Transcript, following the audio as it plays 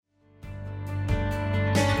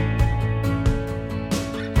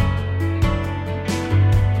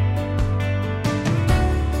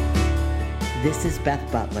This is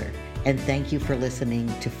Beth Butler, and thank you for listening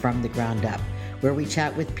to From the Ground Up, where we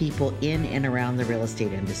chat with people in and around the real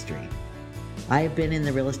estate industry. I have been in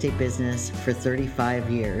the real estate business for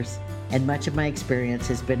 35 years, and much of my experience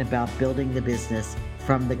has been about building the business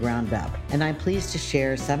from the ground up. And I'm pleased to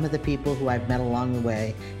share some of the people who I've met along the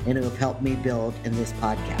way and who have helped me build in this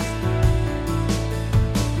podcast.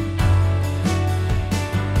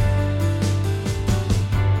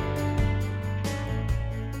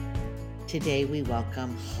 Today we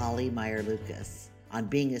welcome Holly Meyer on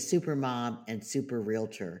being a super mom and super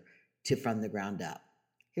realtor to From the Ground Up.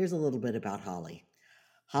 Here's a little bit about Holly.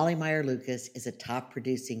 Holly Meyer is a top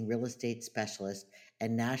producing real estate specialist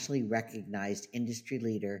and nationally recognized industry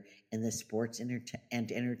leader in the sports and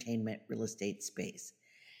entertainment real estate space.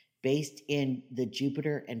 Based in the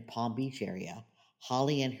Jupiter and Palm Beach area,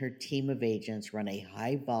 Holly and her team of agents run a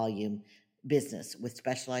high volume business with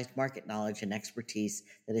specialized market knowledge and expertise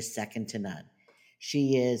that is second to none.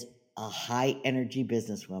 She is a high energy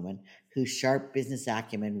businesswoman whose sharp business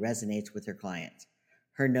acumen resonates with her clients.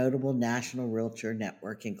 Her notable national realtor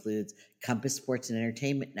network includes Compass Sports and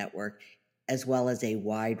Entertainment Network, as well as a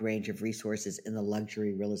wide range of resources in the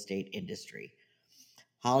luxury real estate industry.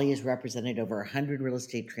 Holly has represented over 100 real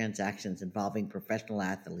estate transactions involving professional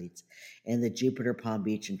athletes in the Jupiter, Palm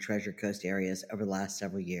Beach, and Treasure Coast areas over the last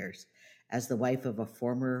several years. As the wife of a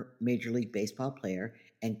former Major League Baseball player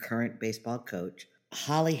and current baseball coach,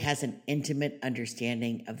 Holly has an intimate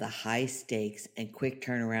understanding of the high stakes and quick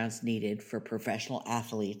turnarounds needed for professional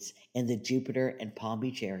athletes in the Jupiter and Palm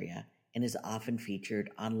Beach area and is often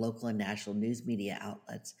featured on local and national news media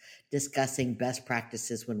outlets discussing best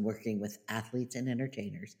practices when working with athletes and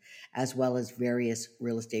entertainers, as well as various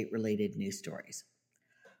real estate-related news stories.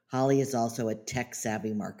 Holly is also a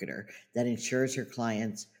tech-savvy marketer that ensures her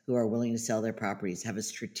clients who are willing to sell their properties have a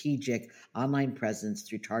strategic online presence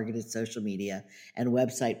through targeted social media and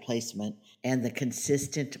website placement and the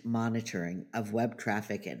consistent monitoring of web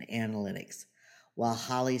traffic and analytics. While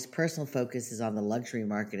Holly's personal focus is on the luxury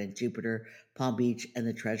market in Jupiter, Palm Beach, and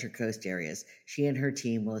the Treasure Coast areas, she and her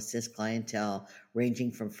team will assist clientele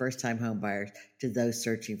ranging from first-time homebuyers to those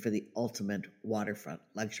searching for the ultimate waterfront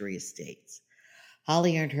luxury estates.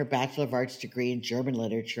 Holly earned her Bachelor of Arts degree in German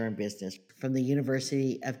Literature and Business from the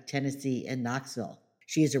University of Tennessee in Knoxville.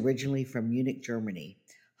 She is originally from Munich, Germany.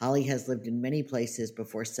 Holly has lived in many places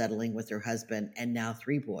before settling with her husband and now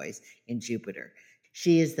 3 boys in Jupiter.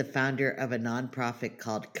 She is the founder of a nonprofit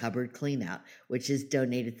called Cupboard Cleanout, which has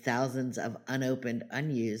donated thousands of unopened,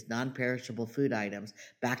 unused, non-perishable food items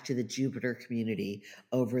back to the Jupiter community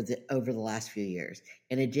over the last few years.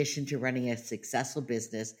 In addition to running a successful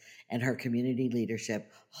business and her community leadership,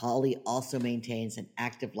 Holly also maintains an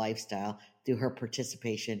active lifestyle through her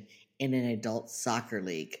participation in an adult soccer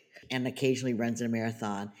league and occasionally runs a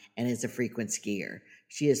marathon and is a frequent skier.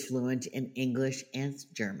 She is fluent in English and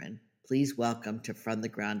German. Please welcome to From the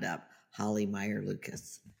Ground Up, Holly Meyer.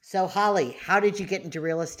 So Holly, how did you get into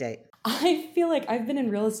real estate? I feel like I've been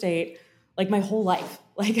in real estate like my whole life.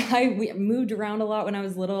 Like we moved around a lot when I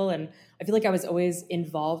was little, and I feel like I was always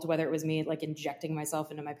involved, whether it was me like injecting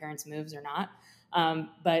myself into my parents' moves or not.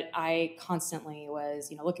 But I constantly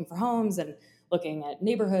was, looking for homes and looking at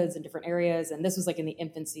neighborhoods in different areas. And this was like in the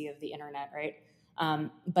infancy of the internet, right?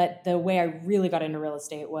 But the way I really got into real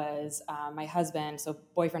estate was my husband, so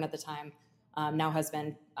boyfriend at the time, now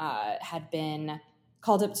husband, had been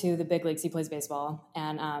called up to the big leagues. He plays baseball,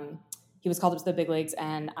 and he was called up to the big leagues,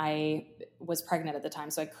 and I was pregnant at the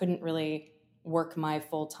time, so I couldn't really work my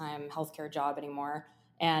full-time healthcare job anymore.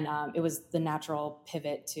 And it was the natural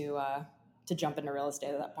pivot to jump into real estate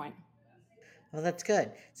at that point. Well, that's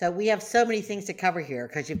good. So we have so many things to cover here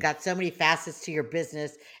because you've got so many facets to your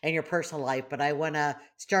business and your personal life. But I want to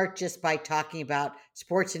start just by talking about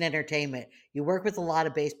sports and entertainment. You work with a lot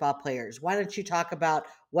of baseball players. Why don't you talk about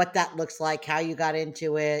what that looks like, how you got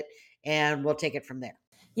into it, and we'll take it from there.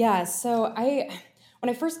 Yeah. So when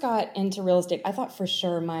I first got into real estate, I thought for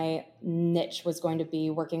sure my niche was going to be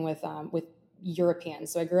working with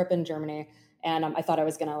Europeans. So I grew up in Germany, and I thought I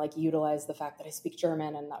was going to utilize the fact that I speak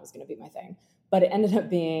German, and that was going to be my thing. But it ended up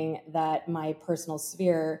being that my personal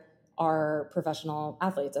sphere are professional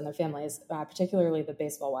athletes and their families, particularly the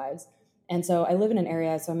baseball wives. And so I live in an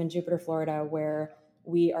area, so I'm in Jupiter, Florida, where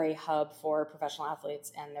we are a hub for professional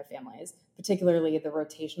athletes and their families, particularly the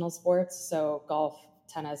rotational sports, so golf,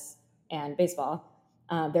 tennis, and baseball.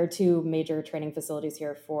 There are 2 major training facilities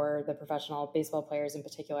here for the professional baseball players in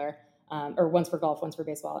particular, or one's for golf, one's for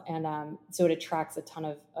baseball. And so it attracts a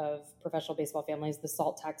ton of professional baseball families. The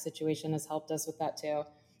SALT tax situation has helped us with that too.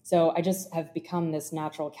 So I just have become this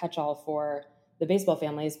natural catch-all for the baseball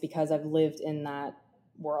families because I've lived in that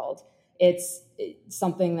world. it's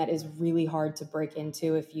something that is really hard to break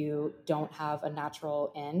into if you don't have a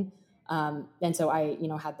natural in. And so I,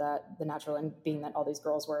 had the natural in, being that all these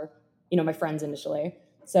girls were, my friends initially.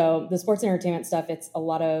 So the sports and entertainment stuff, it's a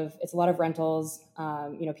lot of rentals,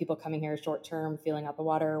 people coming here short term, feeling out the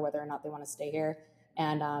water, whether or not they want to stay here.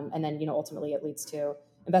 And then, ultimately it leads to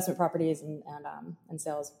investment properties and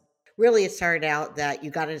sales. Really, it started out that you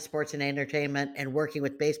got into sports and entertainment and working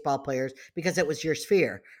with baseball players because it was your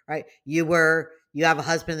sphere, right? You have a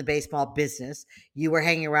husband in the baseball business. You were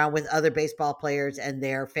hanging around with other baseball players and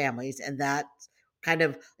their families, and that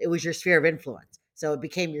it was your sphere of influence. So it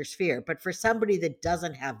became your sphere. But for somebody that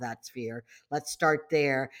doesn't have that sphere, let's start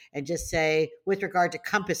there and just say, with regard to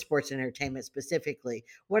Compass Sports and Entertainment specifically,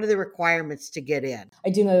 what are the requirements to get in?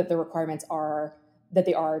 I do know that the requirements are that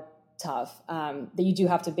they are tough, that you do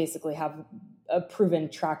have to basically have a proven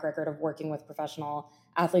track record of working with professional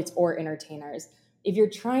athletes or entertainers. If you're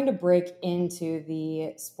trying to break into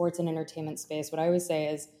the sports and entertainment space, what I always say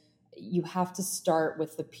is you have to start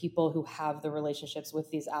with the people who have the relationships with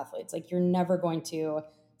these athletes. Like, you're never going to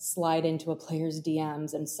slide into a player's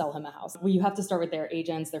DMs and sell him a house. Well, you have to start with their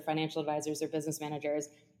agents, their financial advisors, their business managers,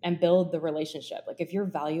 and build the relationship. Like, if you're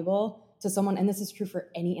valuable to someone, and this is true for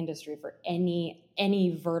any industry, for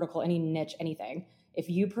any vertical, any niche, anything, if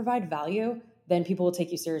you provide value, then people will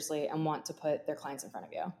take you seriously and want to put their clients in front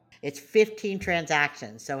of you. It's 15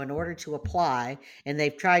 transactions. So in order to apply, and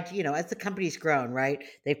they've tried to, as the company's grown, right?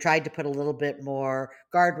 They've tried to put a little bit more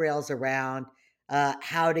guardrails around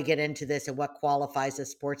how to get into this and what qualifies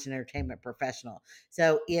as sports and entertainment professional.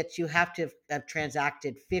 So you have to have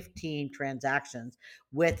transacted 15 transactions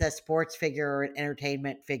with a sports figure or an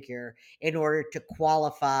entertainment figure in order to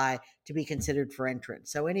qualify to be considered for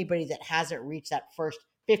entrance. So anybody that hasn't reached that first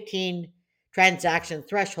 15 transaction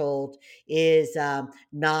threshold is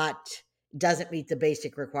not doesn't meet the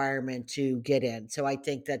basic requirement to get in. So I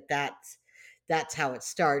think that's how it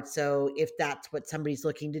starts. So if that's what somebody's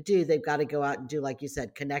looking to do, they've got to go out and do, like you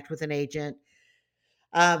said, connect with an agent,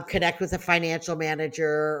 connect with a financial manager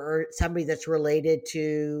or somebody that's related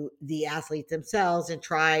to the athlete themselves, and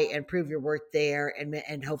try and prove your worth there,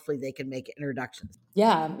 and hopefully they can make introductions.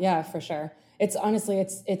 Yeah, for sure. It's honestly,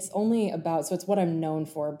 it's only about, so it's what I'm known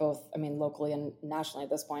for, both, locally and nationally at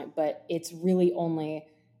this point, but it's really only,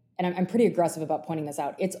 and I'm pretty aggressive about pointing this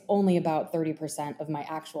out, it's only about 30% of my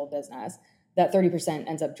actual business. That 30%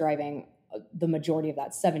 ends up driving the majority of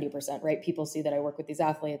that 70%, right? People see that I work with these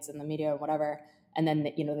athletes in the media and whatever, and then,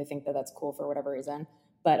 they think that that's cool for whatever reason.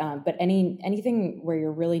 But anything where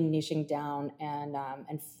you're really niching down, and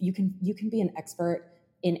you can be an expert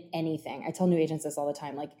in anything. I tell new agents this all the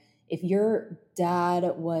time. Like, if your dad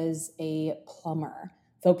was a plumber,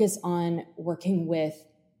 focus on working with,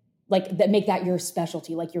 like, that, make that your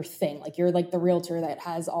specialty, like your thing. Like, you're like the realtor that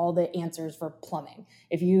has all the answers for plumbing.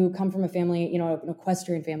 If you come from a family, an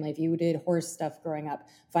equestrian family, if you did horse stuff growing up,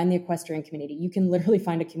 find the equestrian community. You can literally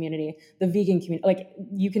find a community, the vegan community. Like,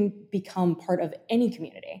 you can become part of any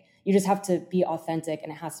community. You just have to be authentic,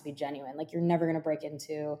 and it has to be genuine. Like, you're never going to break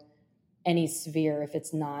into any sphere if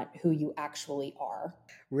it's not who you actually are.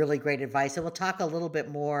 Really great advice. And we'll talk a little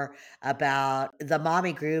bit more about the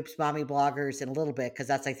mommy groups, mommy bloggers in a little bit, because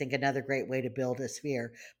that's, I think, another great way to build a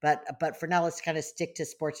sphere. But for now, let's kind of stick to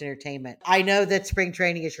sports entertainment. I know that spring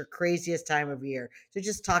training is your craziest time of year. So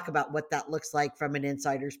just talk about what that looks like from an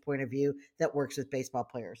insider's point of view that works with baseball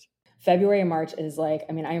players. February and March is like,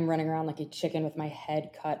 I am running around like a chicken with my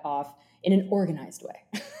head cut off in an organized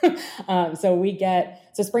way.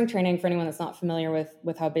 So spring training, for anyone that's not familiar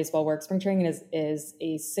with how baseball works, spring training is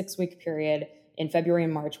a 6-week period in February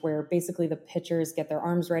and March where basically the pitchers get their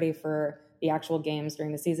arms ready for the actual games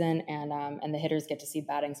during the season, and the hitters get to see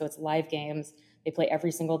batting. So it's live games. They play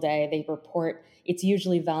every single day. They report. It's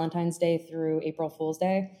usually Valentine's Day through April Fool's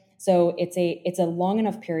Day. So it's a long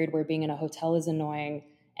enough period where being in a hotel is annoying,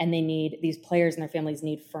 and these players and their families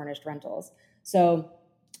need furnished rentals. So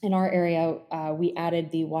in our area, we added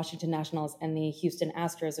the Washington Nationals and the Houston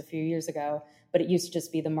Astros a few years ago, but it used to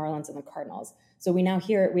just be the Marlins and the Cardinals. So we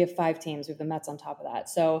have 5 teams. We have the Mets on top of that.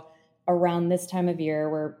 So around this time of year,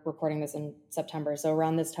 we're recording this in September. So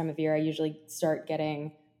around this time of year, I usually start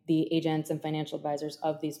getting the agents and financial advisors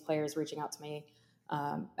of these players reaching out to me,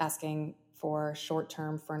 asking for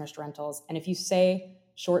short-term furnished rentals. And if you say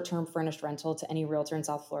short-term furnished rental to any realtor in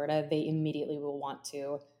South Florida, they immediately will want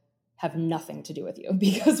to have nothing to do with you,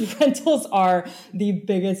 because rentals are the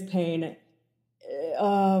biggest pain.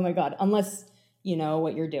 Oh my God. Unless you know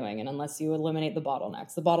what you're doing, and unless you eliminate the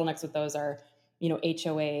bottlenecks. The bottlenecks with those are,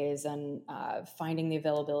 HOAs and finding the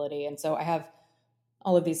availability. And so I have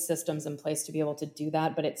all of these systems in place to be able to do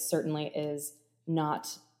that, but it certainly is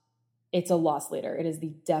not it's a loss leader. It is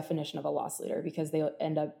the definition of a loss leader because they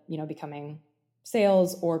end up, becoming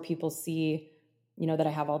sales, or people see, that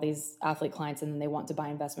I have all these athlete clients and then they want to buy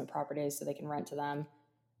investment properties so they can rent to them.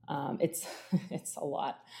 It's it's a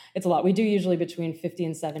lot. It's a lot. We do usually between 50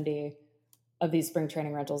 and 70 of these spring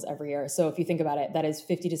training rentals every year. So if you think about it, that is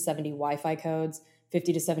 50 to 70 Wi-Fi codes,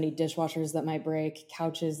 50 to 70 dishwashers that might break,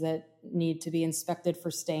 couches that need to be inspected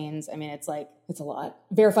for stains. I mean, it's a lot.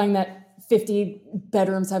 Verifying that 50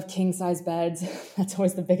 bedrooms have king size beds. That's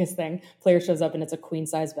always the biggest thing. Player shows up and it's a queen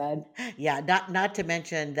size bed. Yeah, not to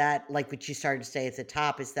mention that, like what you started to say at the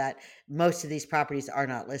top, is that most of these properties are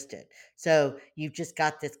not listed. So you've just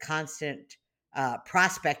got this constant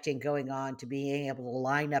prospecting going on to being able to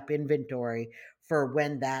line up inventory for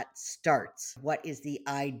when that starts. What is the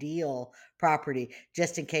ideal property,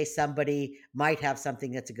 just in case somebody might have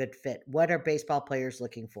something that's a good fit? What are baseball players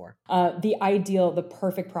looking for? The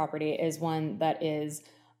perfect property is one that is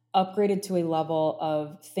upgraded to a level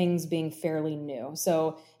of things being fairly new.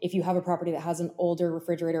 So if you have a property that has an older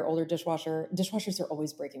refrigerator, older dishwasher, dishwashers are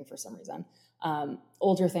always breaking for some reason.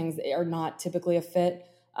 Older things are not typically a fit.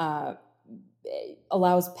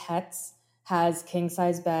 Allows pets, has king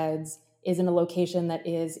size beds, is in a location that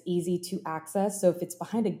is easy to access. So if it's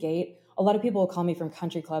behind a gate, a lot of people will call me from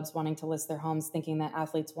country clubs wanting to list their homes, thinking that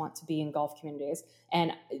athletes want to be in golf communities.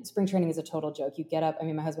 And spring training is a total joke. You get up,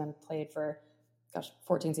 my husband played for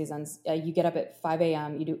 14 seasons. You get up at 5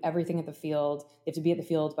 a.m. You do everything at the field. You have to be at the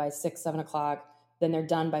field by 6, 7 o'clock. Then they're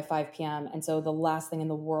done by 5 p.m. And so the last thing in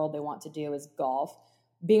the world they want to do is golf.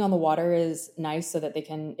 Being on the water is nice so that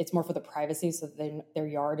it's more for the privacy, so that their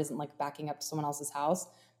yard isn't like backing up to someone else's house.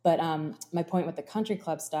 But my point with the country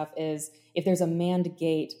club stuff is if there's a manned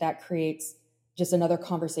gate, that creates just another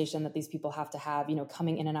conversation that these people have to have,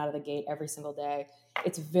 coming in and out of the gate every single day.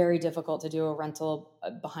 It's very difficult to do a rental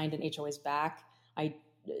behind an HOA's back. I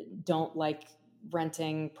don't like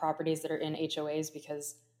renting properties that are in HOAs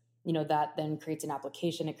because, that then creates an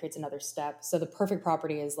application. It creates another step. So the perfect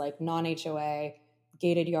property is like non-HOA,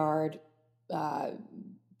 gated yard,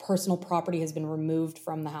 personal property has been removed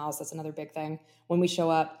from the house. That's another big thing. When we show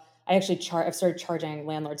up, I've started charging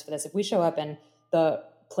landlords for this. If we show up and the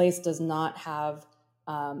place does not have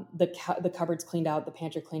the cupboards cleaned out, the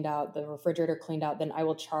pantry cleaned out, the refrigerator cleaned out, then I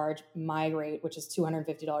will charge my rate, which is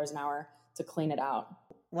 $250 an hour, to clean it out.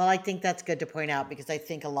 Well, I think that's good to point out, because I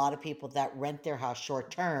think a lot of people that rent their house short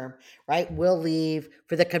term, right, will leave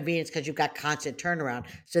for the convenience because you've got constant turnaround.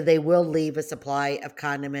 So they will leave a supply of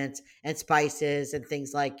condiments and spices and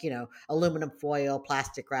things like, aluminum foil,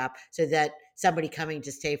 plastic wrap, so that somebody coming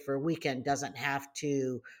to stay for a weekend doesn't have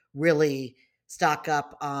to really stock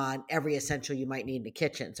up on every essential you might need in the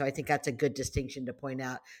kitchen. So I think that's a good distinction to point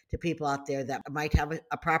out to people out there that might have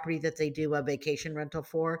a property that they do a vacation rental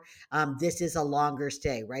for. This is a longer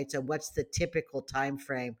stay, right? So what's the typical time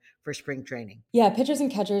frame for spring training? Yeah, pitchers and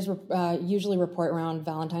catchers usually report around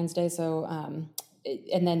Valentine's Day, so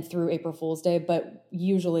and then through April Fool's Day. But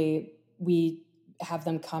usually we have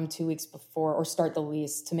them come 2 weeks before or start the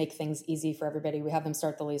lease to make things easy for everybody. We have them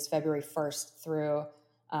start the lease February 1st through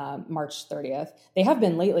March 30th. They have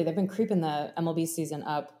been lately. They've been creeping the MLB season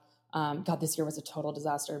up. God, this year was a total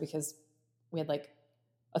disaster because we had like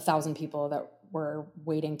 1,000 people that were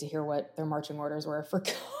waiting to hear what their marching orders were for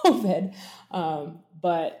COVID.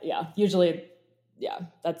 But yeah, usually,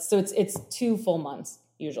 it's 2 full months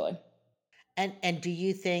usually. And do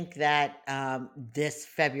you think that this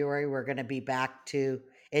February we're going to be back to,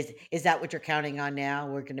 is that what you're counting on now?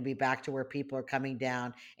 We're going to be back to where people are coming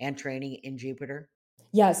down and training in Jupiter?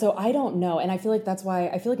 Yeah, so I don't know, and I feel like that's why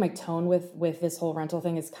I feel like my tone with this whole rental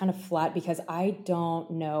thing is kind of flat because I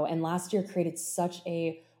don't know. And last year created such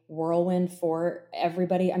a whirlwind for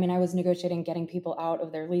everybody. I mean, I was negotiating getting people out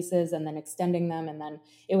of their leases and then extending them, and then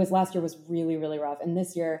last year was really really rough. And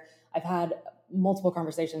this year I've had multiple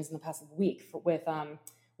conversations in the past week with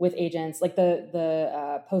agents. Like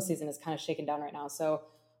the postseason is kind of shaken down right now, so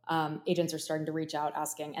agents are starting to reach out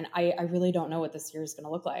asking, and I really don't know what this year is going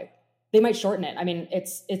to look like. They might shorten it. I mean,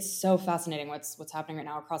 it's so fascinating what's happening right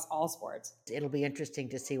now across all sports. It'll be interesting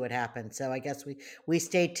to see what happens. So I guess we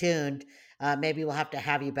stay tuned. Maybe we'll have to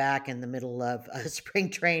have you back in the middle of spring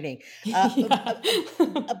training. Yeah.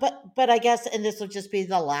 But I guess, and this will just be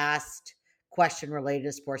the last question related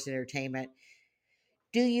to sports and entertainment.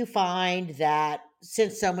 Do you find that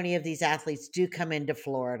since so many of these athletes do come into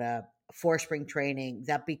Florida for spring training,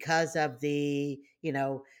 that because of the,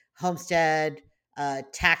 homestead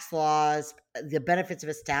tax laws, the benefits of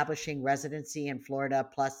establishing residency in Florida,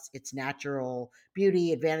 plus its natural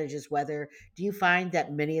beauty, advantages, weather, do you find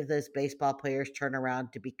that many of those baseball players turn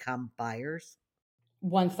around to become buyers?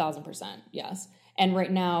 1,000%, yes. And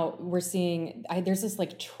right now we're seeing there's this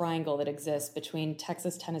like triangle that exists between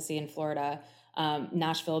Texas, Tennessee, and Florida.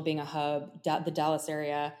 Nashville being a hub, the Dallas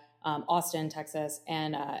area, Austin, Texas,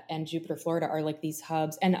 and Jupiter, Florida are like these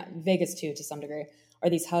hubs, and Vegas too, to some degree, are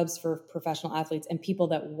these hubs for professional athletes and people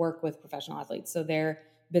that work with professional athletes. So they're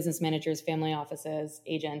business managers, family offices,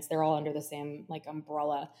 agents, they're all under the same like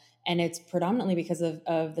umbrella. And it's predominantly because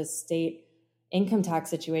of the state income tax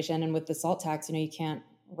situation. And with the SALT tax, you can't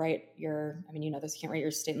write your, I mean, you can't write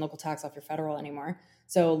your state and local tax off your federal anymore.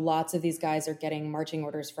 So lots of these guys are getting marching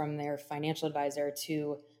orders from their financial advisor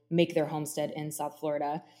to make their homestead in South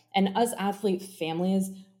Florida. And us athlete families,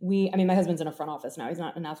 my husband's in a front office now. He's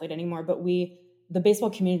not an athlete anymore, but the baseball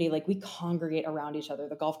community, like we congregate around each other.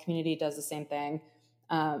 The golf community does the same thing.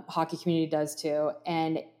 Hockey community does too.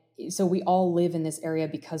 And so we all live in this area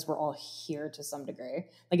because we're all here to some degree.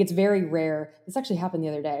 Like it's very rare. This actually happened the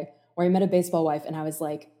other day where I met a baseball wife and I was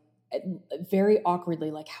like, very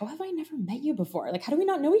awkwardly, like, how have I never met you before? Like, how do we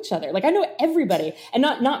not know each other? Like, I know everybody, and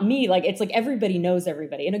not me. Like, it's like everybody knows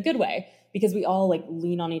everybody in a good way because we all like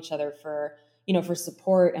lean on each other for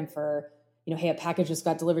support and for, hey, a package just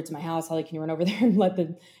got delivered to my house. Holly, can you run over there and let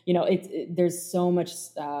there's so much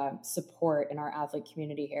support in our athlete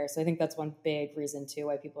community here. So I think that's one big reason too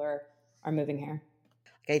why people are moving here.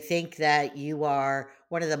 I think that you are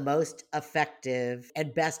one of the most effective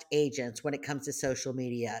and best agents when it comes to social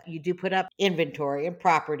media. You do put up inventory and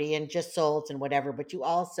property and just solds and whatever, but you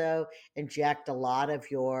also inject a lot of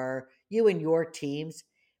you and your team's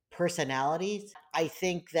personalities. I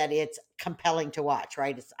think that it's compelling to watch,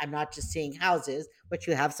 right? I'm not just seeing houses, but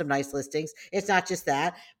you have some nice listings. It's not just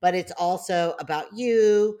that, but it's also about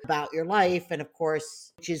you, about your life, and of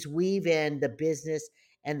course, which is weave in the business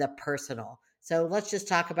and the personal. So let's just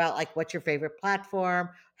talk about like what's your favorite platform?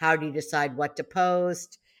 How do you decide what to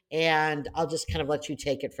post? And I'll just kind of let you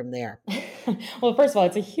take it from there. Well, first of all,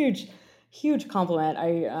 it's a huge compliment.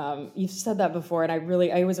 You've said that before, and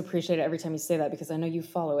I always appreciate it every time you say that because I know you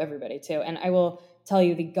follow everybody too. And I will tell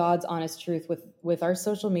you the God's honest truth with our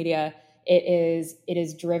social media. It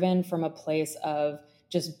is driven from a place of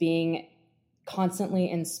just being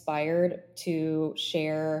constantly inspired to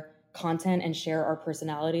share content and share our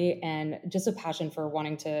personality and just a passion for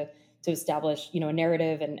wanting to establish, a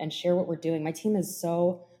narrative and share what we're doing. My team is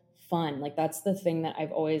so fun. Like that's the thing that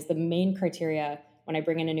the main criteria when I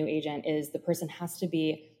bring in a new agent is the person has to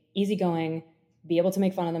be easygoing, be able to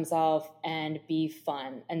make fun of themselves and be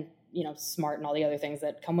fun and, smart and all the other things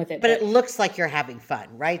that come with it. But it looks like you're having fun,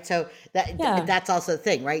 right? So Yeah. that's also the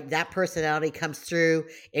thing, right? That personality comes through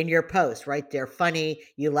in your posts, right? They're funny.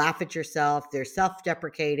 You laugh at yourself. They're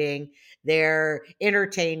self-deprecating. They're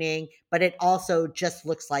entertaining, but it also just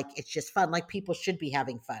looks like it's just fun. Like people should be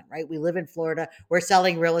having fun, right? We live in Florida. We're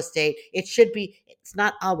selling real estate. It's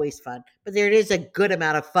not always fun, but there is a good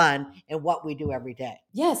amount of fun in what we do every day.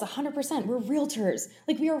 Yes, 100%. We're realtors.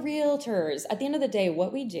 Like we are realtors. At the end of the day,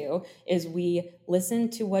 what we do is we listen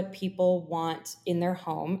to what people want in their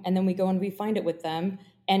home and then we go and we find it with them.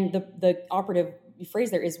 And the operative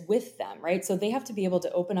phrase there is with them, right? So they have to be able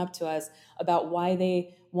to open up to us about why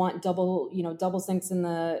they want double sinks in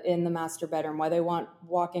the master bedroom, why they want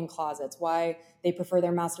walk-in closets, why they prefer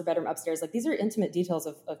their master bedroom upstairs. Like these are intimate details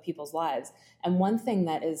of people's lives. And one thing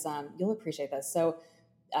that is, you'll appreciate this. So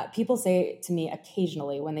people say to me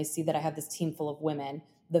occasionally when they see that I have this team full of women,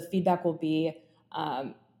 the feedback will be,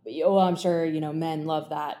 oh, I'm sure, men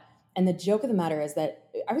love that. And the joke of the matter is that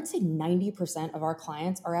I would say 90% of our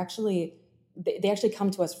clients are actually, they actually come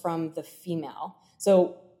to us from the female.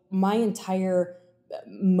 So my entire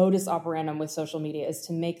modus operandum with social media is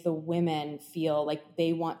to make the women feel like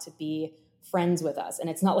they want to be friends with us. And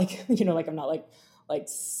it's not like, like I'm not like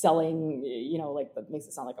selling, like that makes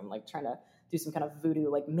it sound like I'm like trying to do some kind of voodoo,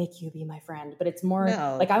 like make you be my friend. But it's more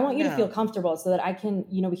like I want you to feel comfortable so that I can,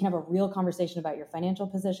 we can have a real conversation about your financial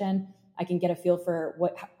position. I can get a feel for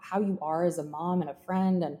how you are as a mom and a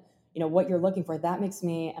friend and, what you're looking for. That makes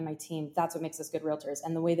me and my team, that's what makes us good realtors.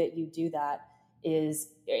 And the way that you do that is,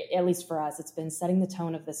 at least for us, it's been setting the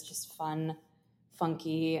tone of this just fun,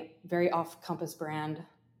 funky, very off Compass brand.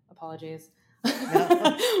 Apologies. No.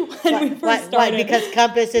 Why? Because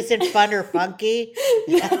Compass isn't fun or funky?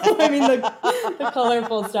 No, I mean the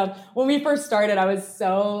colorful stuff. When we first started, I was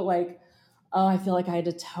so like, oh, I feel like I had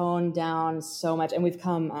to tone down so much, and we've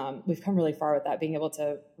come really far with that, being able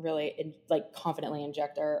to really confidently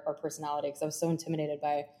inject our personality. Because I was so intimidated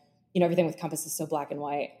by, everything with Compass is so black and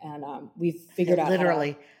white, and we've figured out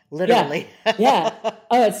literally. Yeah.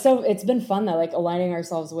 Oh, it's been fun though, like aligning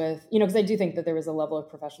ourselves with, because I do think that there was a level of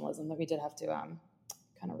professionalism that we did have to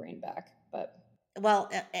kind of rein back, but.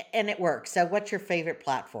 Well, and it works. So what's your favorite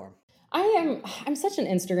platform? I'm such an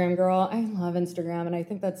Instagram girl. I love Instagram, and I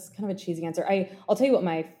think that's kind of a cheesy answer. I'll tell you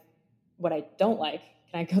what I don't like.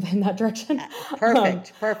 Can I go in that direction? um,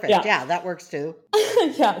 Perfect. Perfect. yeah. Yeah, that works too.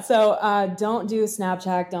 Yeah. So don't do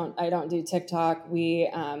Snapchat. I don't do TikTok. We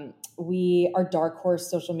our dark horse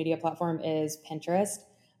social media platform is Pinterest.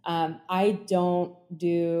 I don't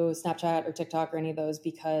do Snapchat or TikTok or any of those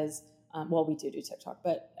because well, we do TikTok,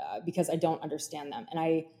 but because I don't understand them. And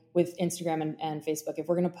I with Instagram and Facebook, if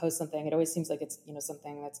we're going to post something, it always seems like it's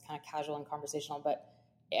something that's kind of casual and conversational, but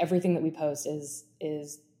everything that we post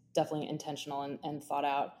is definitely intentional and thought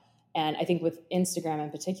out. And I think with Instagram in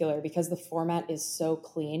particular, because the format is so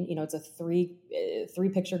clean, it's a three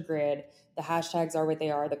picture grid. The hashtags are what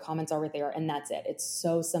they are, the comments are what they are, and that's it. It's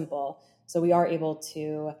so simple. So we are able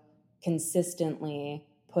to consistently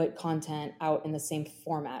put content out in the same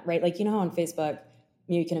format, right? Like how on Facebook,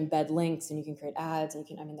 you can embed links and you can create ads and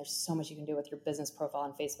there's so much you can do with your business profile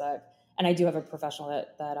on Facebook. And I do have a professional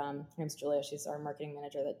that her name's Julia. She's our marketing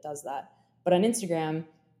manager that does that. But on Instagram,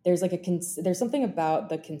 there's there's something about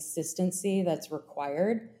the consistency that's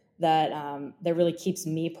required that really keeps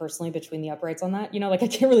me personally between the uprights on that. Like I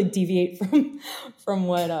can't really deviate from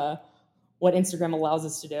what Instagram allows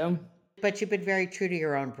us to do. But you've been very true to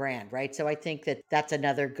your own brand, right? So I think that that's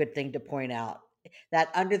another good thing to point out. That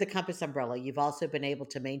under the Compass umbrella, you've also been able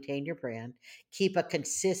to maintain your brand, keep a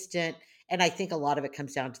consistent, and I think a lot of it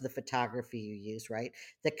comes down to the photography you use, right?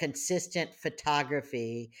 The consistent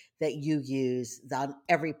photography that you use on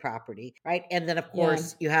every property, right? And then, of Yeah.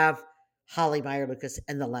 course, you have Holly Meyer Lucas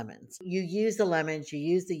and the lemons. You use the lemons, you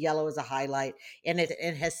use the yellow as a highlight, and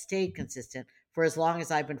it has stayed consistent for as long as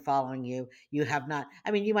I've been following you. You have not,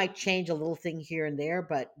 I mean, you might change a little thing here and there,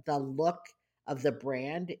 but the look of the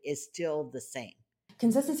brand is still the same.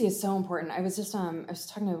 Consistency is so important. I was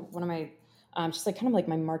talking to one of my just like kind of like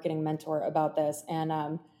my marketing mentor about this,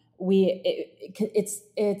 and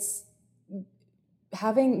it's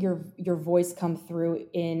having your voice come through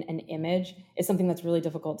in an image is something that's really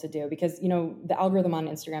difficult to do because the algorithm on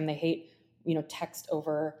Instagram, they hate text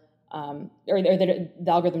over or the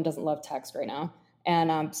algorithm doesn't love text right now.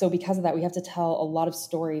 And so because of that, we have to tell a lot of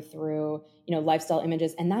story through lifestyle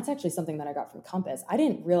images, and that's actually something that I got from Compass. I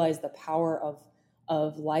didn't realize the power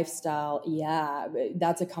of lifestyle. Yeah,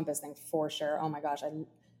 that's a Compass thing for sure. Oh my gosh,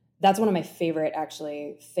 that's one of my favorite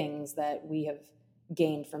actually things that we have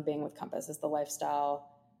gained from being with Compass is the lifestyle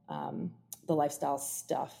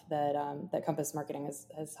stuff that Compass Marketing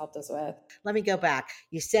has helped us with. Let me go back.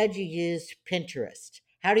 You said you used Pinterest.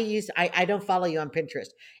 How do you use, I don't follow you on Pinterest,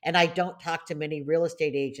 and I don't talk to many real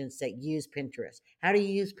estate agents that use Pinterest. How do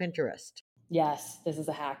you use Pinterest? Yes, this is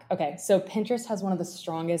a hack. Okay, so Pinterest has one of the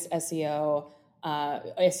strongest SEO.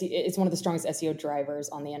 It's one of the strongest SEO drivers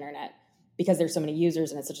on the internet because there's so many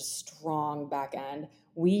users and it's such a strong back end.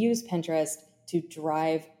 We use Pinterest to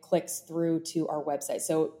drive clicks through to our website.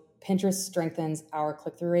 So Pinterest strengthens our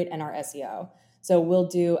click through rate and our SEO. So we'll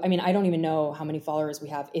do. I mean, I don't even know how many followers we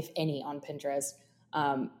have, if any, on Pinterest.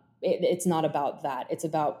 It's not about that. It's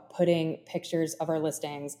about putting pictures of our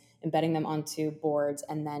listings, embedding them onto boards,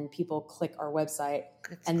 and then people click our website,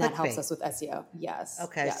 It's and that helps clickbait. us with SEO. Yes,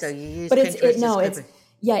 Okay, so yes. you use But Pinterest as no, clickbait.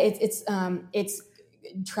 yeah, it's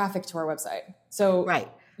traffic to our website. So Right.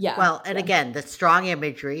 yeah, Well, and yeah. again, the strong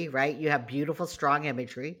imagery, right? You have beautiful, strong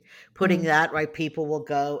imagery. Putting Mhm. that right, people will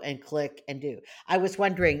go and click and do. I was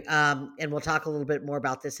wondering, and we'll talk a little bit more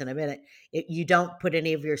about this in a minute. You don't put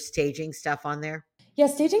any of your staging stuff on there. Yeah,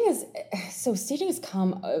 staging has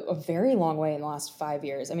come a very long way in the last 5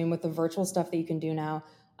 years. I mean, with the virtual stuff that you can do now,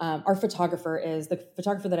 the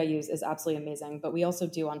photographer that I use is absolutely amazing. But we also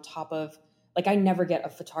do on top of like I never get a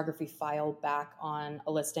photography file back on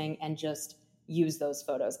a listing and just use those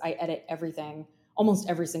photos. I edit everything. Almost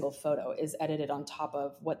every single photo is edited on top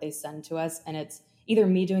of what they send to us, and it's either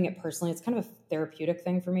me doing it personally. It's kind of a therapeutic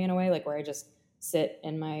thing for me in a way, like where I just sit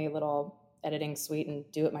in my little editing suite and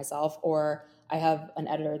do it myself, or I have an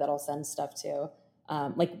editor that I'll send stuff to,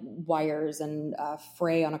 like wires and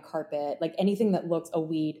fray on a carpet, like anything that looks a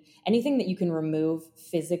weed, anything that you can remove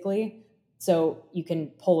physically, so you can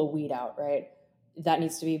pull a weed out, right? That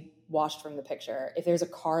needs to be washed from the picture. If there's a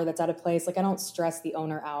car that's out of place, like I don't stress the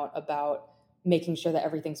owner out about making sure that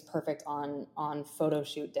everything's perfect on photo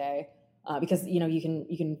shoot day, because you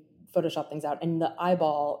can Photoshop things out, and the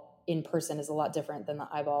eyeball in person is a lot different than the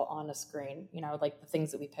eyeball on a screen. Like the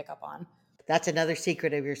things that we pick up on. That's another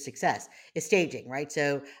secret of your success is staging, right?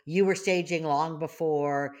 So you were staging long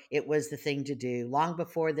before it was the thing to do, long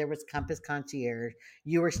before there was Compass Concierge.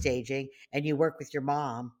 You were staging, and you work with your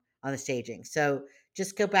mom on the staging. So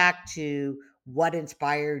just go back to what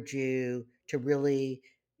inspired you to really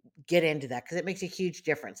get into that because it makes a huge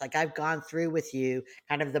difference. Like I've gone through with you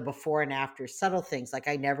kind of the before and after subtle things like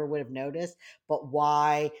I never would have noticed, but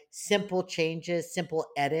why simple changes, simple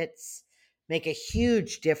edits make a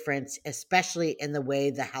huge difference, especially in the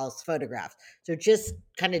way the house photographs. So just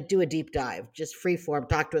kind of do a deep dive, just free form.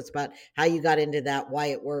 Talk to us about how you got into that, why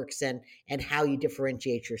it works, and how you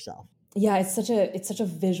differentiate yourself. Yeah, it's such a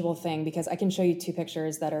visual thing because I can show you two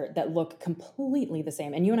pictures that look completely the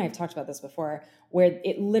same. And you and I have talked about this before, where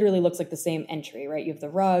it literally looks like the same entry, right? You have the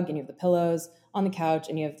rug and you have the pillows on the couch,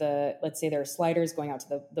 and you have let's say there are sliders going out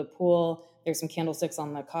to the pool. There's some candlesticks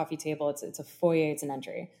on the coffee table. It's a foyer, it's an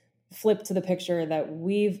entry. Flip to the picture that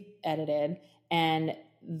we've edited, and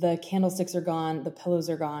the candlesticks are gone, the pillows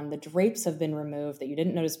are gone, the drapes have been removed that you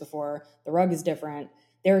didn't notice before, the rug is different.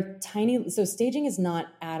 They're tiny. So staging is not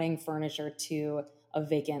adding furniture to a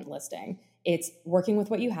vacant listing. It's working with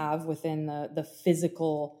what you have within the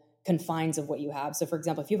physical confines of what you have. So for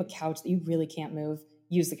example, if you have a couch that you really can't move,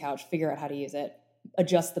 use the couch, figure out how to use it,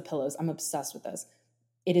 adjust the pillows. I'm obsessed with this.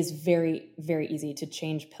 It is very, very easy to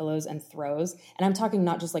change pillows and throws. And I'm talking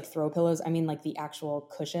not just like throw pillows, I mean like the actual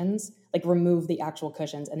cushions, like remove the actual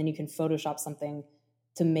cushions, and then you can Photoshop something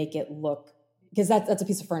to make it look, because that's a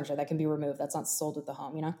piece of furniture that can be removed. That's not sold with the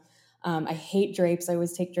home, you know? I hate drapes. I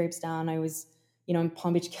always take drapes down. I always, in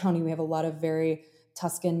Palm Beach County, we have a lot of very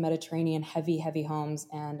Tuscan, Mediterranean, heavy, heavy homes.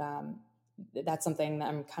 And that's something that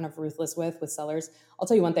I'm kind of ruthless with sellers. I'll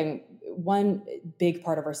tell you one thing. One big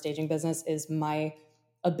part of our staging business is my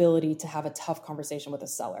ability to have a tough conversation with a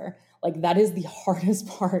seller. Like that is the hardest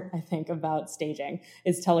part, I think, about staging,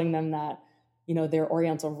 is telling them that, their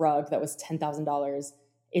Oriental rug that was $10,000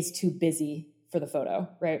 is too busy for the photo,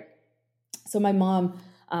 right? So my mom,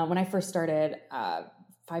 when I first started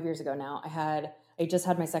 5 years ago now, I just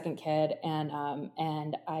had my second kid, and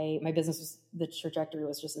my business the trajectory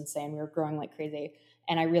was just insane. We were growing like crazy,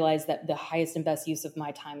 and I realized that the highest and best use of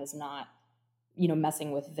my time is not,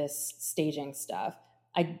 messing with this staging stuff.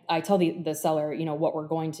 I tell the seller, what we're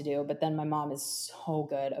going to do, but then my mom is so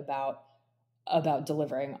good about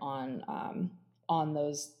delivering on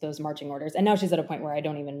those marching orders. And now she's at a point where I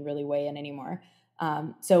don't even really weigh in anymore.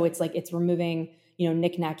 So it's like, it's removing,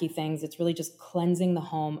 knick-knacky things. It's really just cleansing the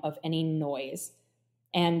home of any noise.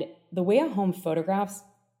 And the way a home photographs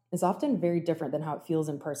is often very different than how it feels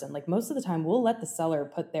in person. Like most of the time we'll let the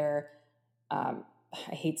seller put their, I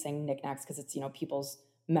hate saying knickknacks because it's, people's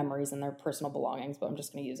memories and their personal belongings, but I'm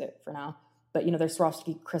just going to use it for now. But, their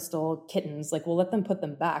Swarovski crystal kittens, like we'll let them put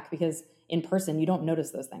them back because in person, you don't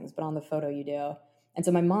notice those things, but on the photo you do. And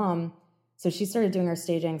so my mom, so she started doing her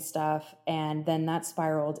staging stuff, and then that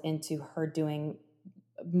spiraled into her doing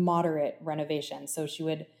moderate renovation. So she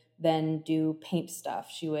would then do paint stuff.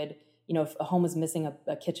 She would, if a home was missing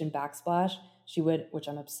a kitchen backsplash, she would, which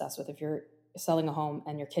I'm obsessed with. If you're selling a home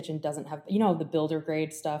and your kitchen doesn't have, the builder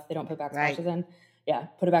grade stuff, they don't put backsplashes in. Yeah,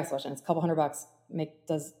 put a backsplash in. It's a couple $100,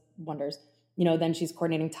 does wonders. Then she's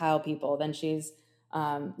coordinating tile people. Then she's,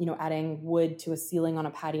 adding wood to a ceiling on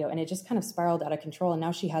a patio, and it just kind of spiraled out of control. And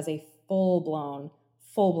now she has a full blown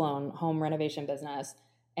home renovation business.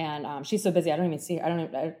 And she's so busy. I don't even see her.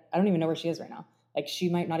 I don't even know where she is right now. Like she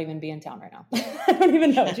might not even be in town right now. I don't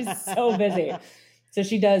even know. She's so busy. So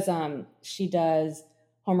she does home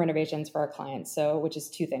renovations for our clients. So, which is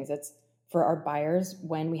two things. It's for our buyers.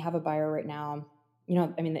 When we have a buyer right now,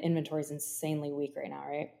 the inventory is insanely weak right now,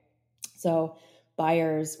 right? So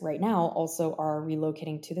buyers right now also are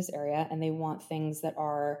relocating to this area, and they want things that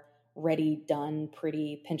are ready, done,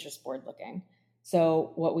 pretty, Pinterest board looking.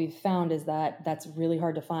 So what we've found is that that's really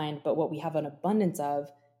hard to find, but what we have an abundance of,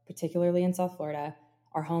 particularly in South Florida,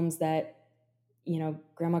 are homes that,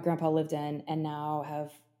 grandma, grandpa lived in and now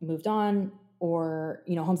have moved on, or,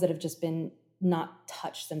 homes that have just been not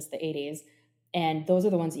touched since the 80s. And those are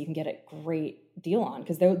the ones that you can get a great deal on,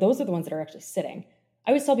 because those are the ones that are actually sitting.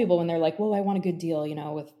 I always tell people when they're like, well, I want a good deal,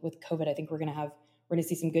 with COVID, I think we're going to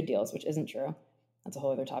see some good deals, which isn't true. That's a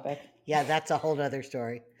whole other topic. Yeah, that's a whole other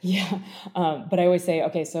story. Yeah. But I always say,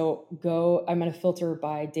 okay, so I'm going to filter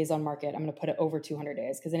by days on market. I'm going to put it over 200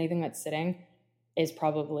 days, because anything that's sitting is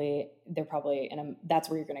that's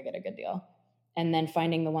where you're going to get a good deal. And then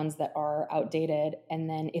finding the ones that are outdated. And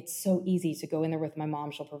then it's so easy to go in there with my mom.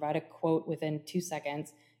 She'll provide a quote within 2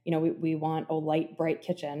 seconds. We want a light, bright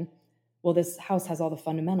kitchen. Well, this house has all the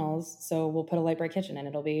fundamentals, so we'll put a light, bright kitchen, and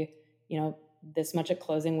it'll be, this much at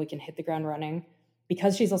closing. We can hit the ground running.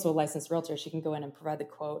 Because she's also a licensed realtor, she can go in and provide the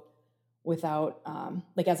quote without,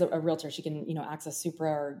 as a realtor, she can, access Supra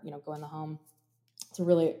or, go in the home. It's a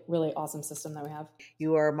really, really awesome system that we have.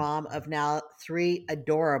 You are a mom of now 3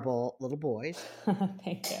 adorable little boys.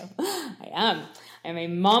 Thank you. I am. I'm a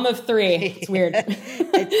mom of 3. It's weird.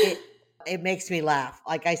 It makes me laugh.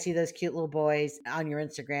 Like I see those cute little boys on your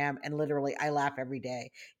Instagram, and literally I laugh every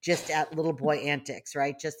day just at little boy antics,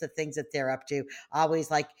 right? Just the things that they're up to.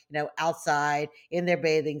 Always like, outside in their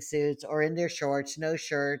bathing suits or in their shorts, no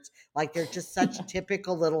shirts. Like they're just such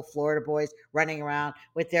typical little Florida boys running around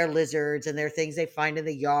with their lizards and their things they find in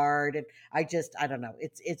the yard. And I don't know.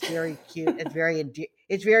 It's very cute. It's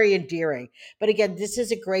very endearing. But again, this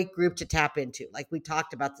is a great group to tap into. Like we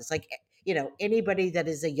talked about this. Like anybody that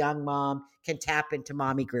is a young mom can tap into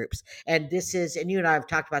mommy groups. And this is, and you and I have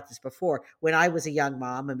talked about this before. When I was a young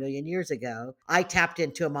mom a million years ago, I tapped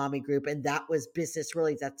into a mommy group, and that was business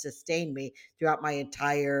really that sustained me throughout my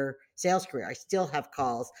entire sales career. I still have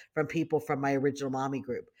calls from people from my original mommy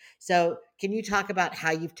group. So, can you talk about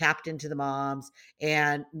how you've tapped into the moms,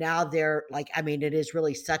 and now they're like, I mean, it is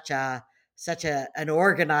really such an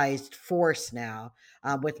organized force now,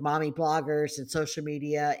 with mommy bloggers and social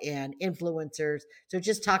media and influencers. So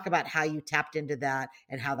just talk about how you tapped into that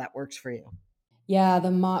and how that works for you. Yeah,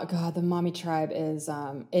 God, the mommy tribe is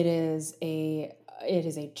it is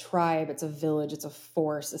a tribe, it's a village, it's a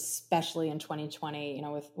force, especially in 2020,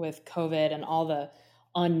 with COVID and all the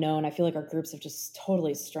unknown. I feel like our groups have just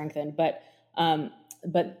totally strengthened. But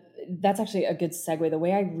that's actually a good segue. The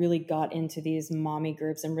way I really got into these mommy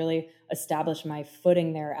groups and really established my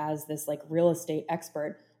footing there as this like real estate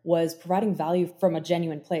expert was providing value from a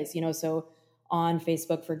genuine place. So on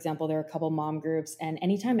Facebook, for example, there are a couple mom groups, and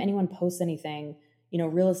anytime anyone posts anything,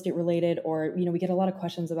 real estate related, or we get a lot of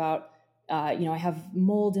questions about, I have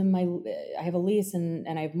mold in I have a lease and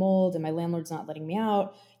I have mold and my landlord's not letting me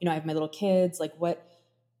out. I have my little kids. Like, what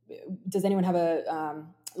does anyone have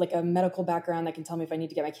like a medical background that can tell me if I need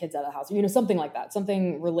to get my kids out of the house? Something like that,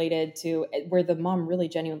 something related to where the mom really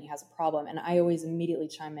genuinely has a problem. And I always immediately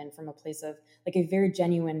chime in from a place of like a very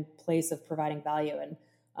genuine place of providing value. And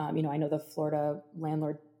I know the Florida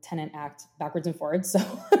Landlord Tenant Act backwards and forwards, so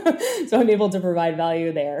so I'm able to provide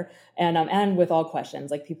value there, and with all questions.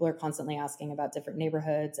 Like, people are constantly asking about different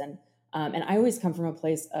neighborhoods, and I always come from a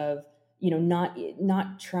place of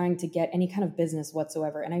not trying to get any kind of business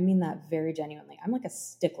whatsoever, and I mean that very genuinely. I'm like a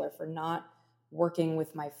stickler for not working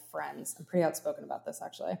with my friends. I'm pretty outspoken about this,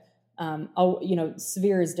 actually.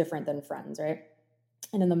 Severe is different than friends, right?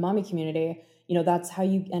 And in the mommy community, that's how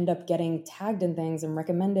you end up getting tagged in things and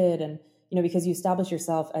recommended. And, because you establish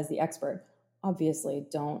yourself as the expert. Obviously,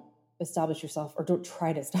 don't establish yourself, or don't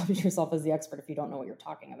try to establish yourself as the expert if you don't know what you're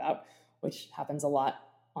talking about, which happens a lot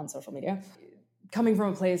on social media. Coming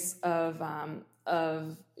from a place of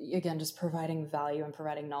again, just providing value and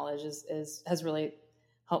providing knowledge has really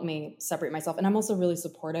helped me separate myself. And I'm also really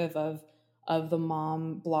supportive of the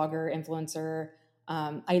mom blogger influencer.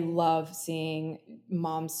 I love seeing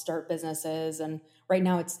moms start businesses, and right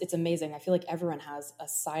now it's amazing. I feel like everyone has a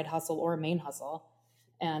side hustle or a main hustle,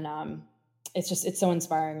 and it's so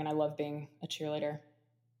inspiring, and I love being a cheerleader.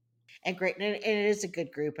 And great. And it is a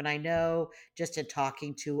good group. And I know just in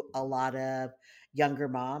talking to a lot of younger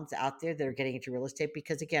moms out there that are getting into real estate,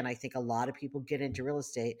 because again, I think a lot of people get into real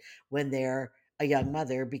estate when they're a young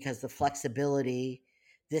mother, because the flexibility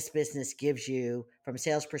this business gives you from a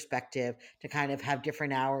sales perspective to kind of have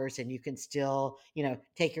different hours, and you can still,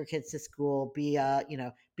 take your kids to school, be a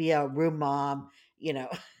room mom, you know,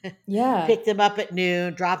 Yeah, pick them up at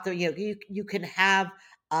noon, drop them, you can have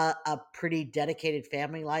a pretty dedicated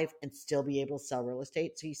family life and still be able to sell real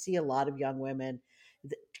estate. So you see a lot of young women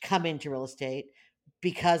come into real estate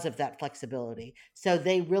because of that flexibility. So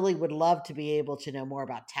they really would love to be able to know more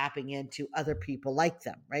about tapping into other people like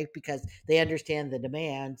them, right? Because they understand the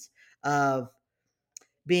demands of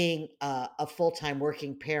being a full-time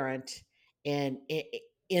working parent and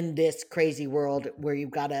in this crazy world where you've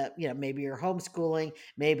got to, maybe you're homeschooling,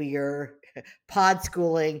 maybe you're pod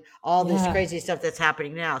schooling, all this yeah. crazy stuff that's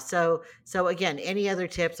happening now. So again, any other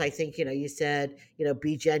tips? I think, you said,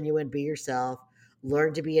 be genuine, be yourself,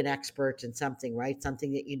 learn to be an expert in something, right?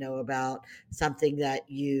 Something that you know about, something that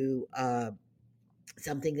you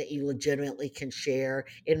legitimately can share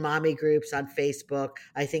in mommy groups on Facebook.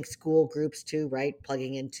 I think school groups too, right?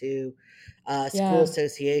 Plugging into school Yeah.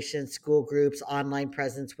 associations, school groups, online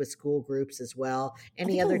presence with school groups as well. I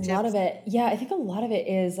Any think a other lot of tips? it, yeah, I think a lot of it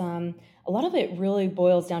is, a lot of it really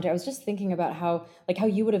boils down to, I was just thinking about how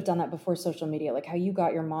you would have done that before social media, like how you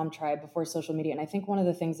got your mom tribe before social media. And I think one of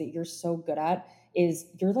the things that you're so good at is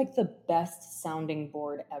you're like the best sounding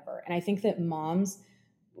board ever. And I think that moms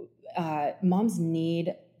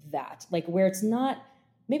need that, like, where it's not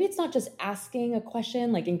maybe it's not just asking a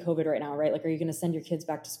question like in COVID right now, right? Like, are you going to send your kids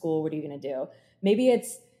back to school? What are you going to do? Maybe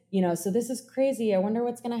it's, so this is crazy. I wonder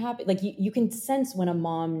what's going to happen. Like you can sense when a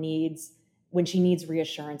mom when she needs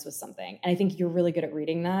reassurance with something. And I think you're really good at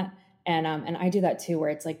reading that. And I do that too, where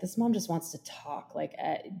it's like, this mom just wants to talk. Like,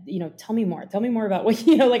 tell me more about what,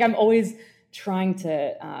 like I'm always trying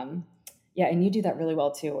to, yeah. And you do that really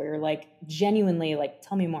well too, where you're like, genuinely like,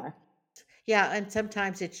 tell me more. Yeah, and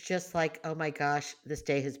sometimes it's just like, "Oh my gosh, this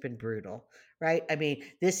day has been brutal." Right? I mean,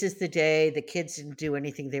 this is the day the kids didn't do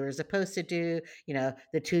anything they were supposed to do. The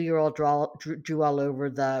 2-year-old drew all over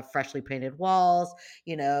the freshly painted walls.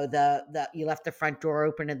 The you left the front door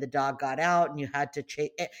open and the dog got out, and you had to chase.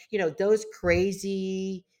 Those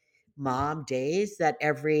crazy mom days that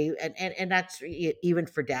and that's even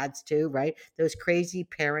for dads too, right? Those crazy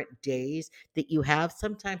parent days that you have.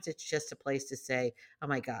 Sometimes it's just a place to say, "Oh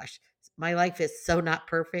my gosh, my life is so not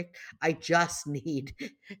perfect. I just need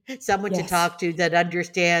someone to Yes. talk to that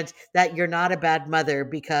understands that you're not a bad mother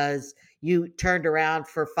because you turned around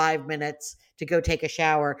for 5 minutes to go take a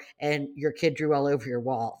shower and your kid drew all over your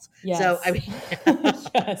walls." So, I Yes. mean,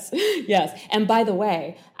 Yes. Yes. And by the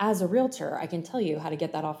way, as a realtor, I can tell you how to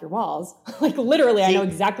get that off your walls. Like literally, I know see,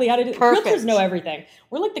 exactly how to do. Realtors know perfect. everything.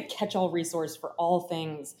 We're like the catch-all resource for all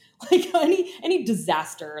things. Like any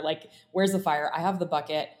disaster, like where's the fire? I have the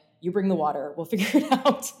bucket. You bring the water. We'll figure it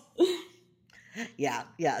out. Yeah,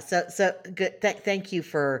 yeah. So good. Thank you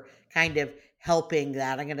for kind of helping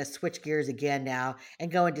that. I'm going to switch gears again now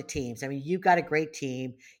and go into teams. I mean, you've got a great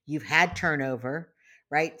team. You've had turnover,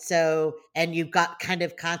 right? So, and you've got kind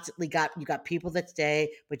of constantly you got people that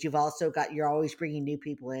stay, but you're always bringing new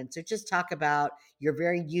people in. So, just talk about your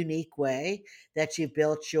very unique way that you've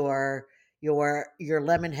built your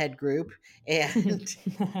Lemonhead group and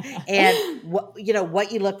and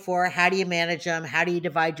what you look for. How do you manage them? How do you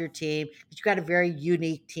divide your team? You've got a very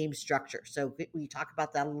unique team structure. So will you talk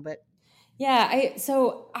about that a little bit? Yeah,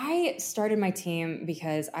 I started my team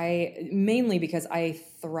mainly because I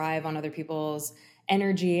thrive on other people's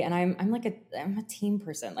energy, and I'm a team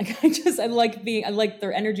person. Like I like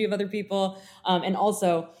their energy of other people. And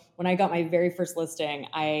also when I got my very first listing,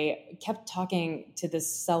 I kept talking to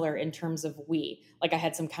this seller in terms of we. Like I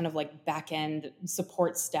had some kind of like back end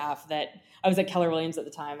support staff that I was at Keller Williams at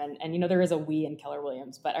the time, and there is a we in Keller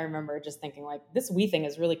Williams, but I remember just thinking like this we thing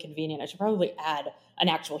is really convenient. I should probably add an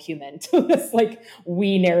actual human to this like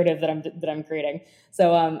we narrative that I'm creating.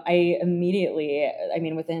 So I immediately, I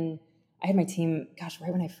mean, I had my team, gosh,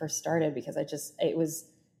 right when I first started, because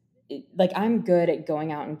like I'm good at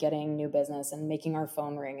going out and getting new business and making our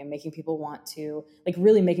phone ring and making people want to, like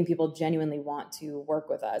really making people genuinely want to work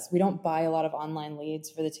with us. We don't buy a lot of online leads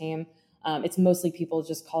for the team. It's mostly people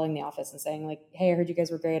just calling the office and saying like, hey, I heard you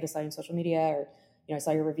guys were great. I saw you on social media, or I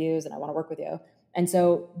saw your reviews and I want to work with you. And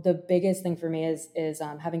so the biggest thing for me is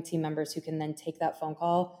having team members who can then take that phone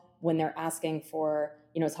call when they're asking for,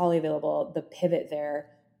 is Holly available? The pivot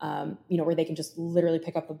there, where they can just literally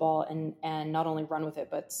pick up the ball and not only run with it,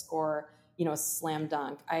 but score, a slam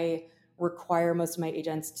dunk. I require most of my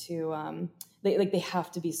agents to, they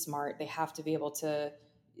have to be smart. They have to be able to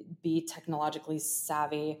be technologically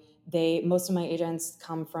savvy. Most of my agents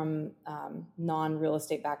come from non-real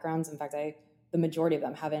estate backgrounds. In fact, the majority of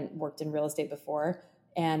them haven't worked in real estate before.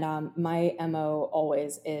 And my MO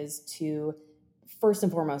always is to first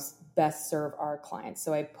and foremost best serve our clients.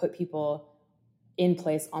 So I put people in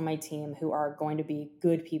place on my team who are going to be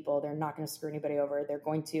good people. They're not going to screw anybody over. They're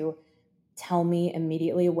going to tell me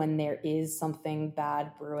immediately when there is something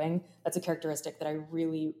bad brewing. That's a characteristic that I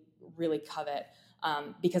really, really covet,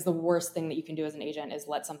 because the worst thing that you can do as an agent is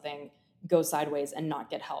let something go sideways and not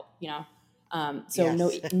get help, so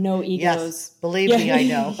Yes. no Yes. egos. Believe Yeah, me, I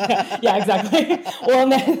know. yeah, exactly.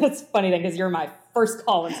 Well, and that's funny then, because you're my first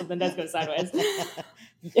call when something does go sideways.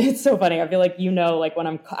 It's so funny. I feel like like when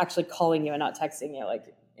I'm actually calling you and not texting you,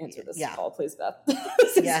 like answer this Yeah. call, please, Beth.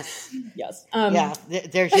 Yes. Yes. Yeah.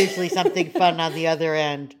 There's usually something fun on the other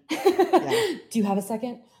end. Yeah. Do you have a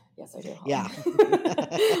second? Yes, I do, Yeah.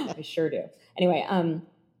 Holly. I sure do. Anyway,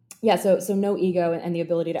 yeah, so no ego, and the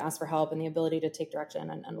ability to ask for help and the ability to take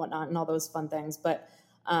direction and whatnot and all those fun things. But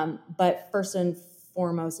first and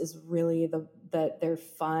foremost is really that they're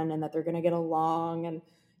fun and that they're going to get along and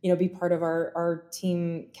be part of our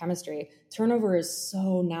team chemistry. Turnover is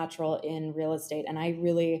so natural in real estate, and I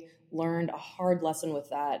really learned a hard lesson with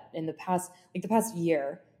that in the past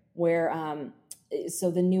year, where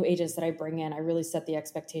so the new agents that I bring in, I really set the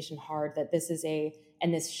expectation hard that this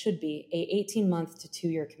should be a 18-month to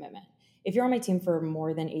 2-year commitment. If you're on my team for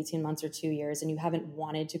more than 18 months or 2 years and you haven't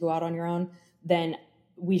wanted to go out on your own, then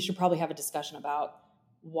we should probably have a discussion about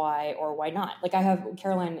why or why not. Like I have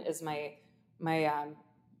Caroline is my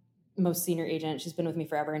most senior agent. She's been with me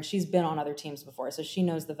forever, and she's been on other teams before, so she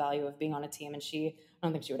knows the value of being on a team. And I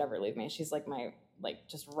don't think she would ever leave me. She's like my like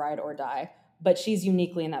just ride or die. But she's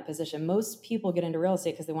uniquely in that position. Most people get into real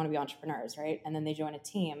estate because they want to be entrepreneurs, right? And then they join a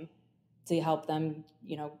team to help them,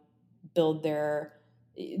 build their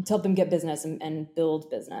to help them get business and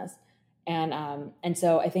build business. And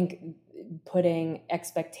so I think putting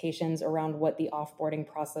expectations around what the offboarding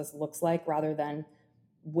process looks like rather than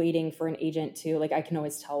waiting for an agent to, like, I can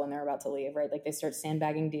always tell when they're about to leave, right? Like they start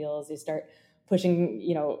sandbagging deals, they start pushing,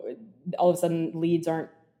 all of a sudden leads aren't,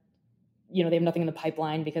 they have nothing in the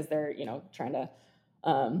pipeline because they're, trying to,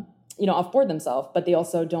 offboard themselves, but they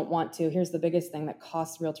also don't want to. Here's the biggest thing that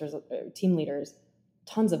costs realtors, team leaders,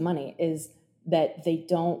 tons of money is that they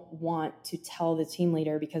don't want to tell the team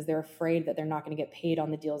leader because they're afraid that they're not going to get paid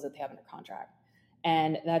on the deals that they have under contract.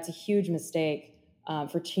 And that's a huge mistake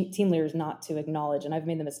for team leaders not to acknowledge. And I've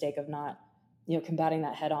made the mistake of not, combating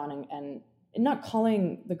that head on and not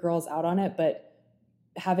calling the girls out on it, but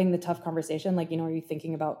having the tough conversation. Like, are you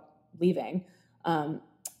thinking about leaving?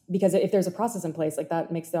 Because if there's a process in place, like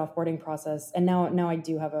that makes the offboarding process. And now I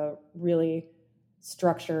do have a really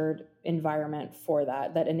structured environment for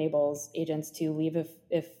that enables agents to leave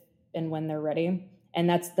if and when they're ready. And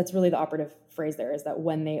that's really the operative phrase there, is that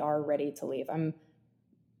when they are ready to leave.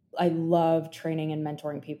 I love training and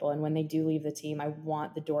mentoring people. And when they do leave the team, I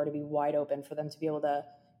want the door to be wide open for them to be able to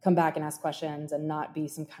come back and ask questions and not be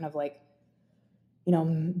some kind of like,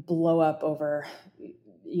 blow up over,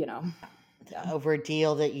 yeah. Over a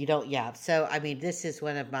deal that you don't. Yeah. So I mean, this is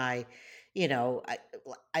one of my,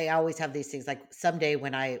 I always have these things like someday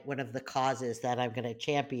one of the causes that I'm going to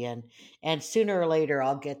champion, and sooner or later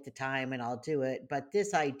I'll get the time and I'll do it. But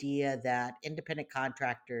this idea that independent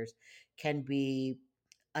contractors can be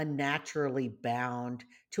unnaturally bound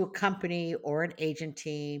to a company or an agent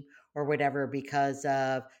team or whatever because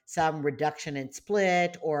of some reduction in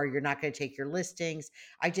split, or you're not going to take your listings.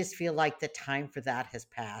 I just feel like the time for that has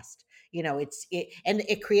passed. And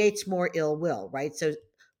it creates more ill will, right? So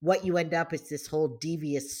what you end up is this whole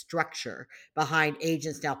devious structure behind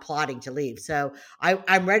agents now plotting to leave. So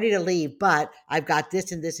I'm ready to leave, but I've got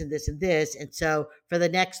this and this and this and this. And so for the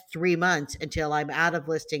next 3 months until I'm out of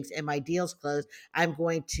listings and my deals closed, I'm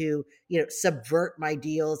going to, subvert my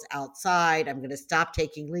deals outside. I'm going to stop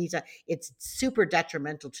taking leads. It's super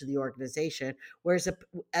detrimental to the organization. Whereas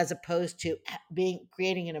as opposed to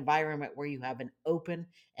creating an environment where you have an open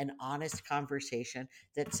and honest conversation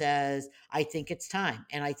that says, I think it's time.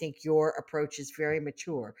 And I think your approach is very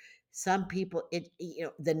mature. Some people,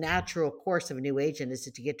 the natural course of a new agent is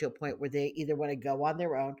to get to a point where they either want to go on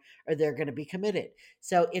their own or they're going to be committed.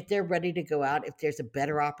 So if they're ready to go out, if there's a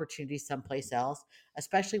better opportunity someplace else,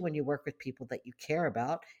 especially when you work with people that you care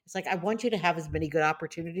about, it's like, I want you to have as many good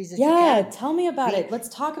opportunities as you Yeah, can. tell me about it. Let's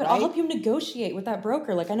talk about it. I'll Right? help you negotiate with that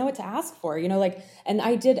broker. Like I know what to ask for, like, and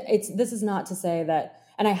this is not to say that,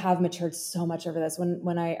 and I have matured so much over this.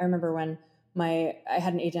 When I remember when I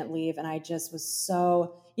had an agent leave and I just was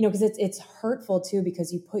so, because it's hurtful too,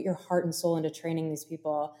 because you put your heart and soul into training these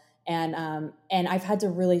people. And I've had to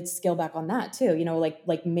really scale back on that too,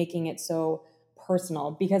 like making it so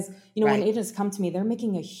personal, because when Right. agents come to me,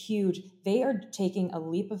 they are taking a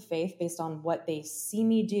leap of faith based on what they see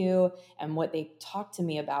me do and what they talk to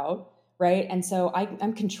me about, right? And so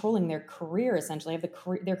I'm controlling their career essentially. I have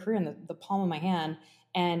their career in the palm of my hand.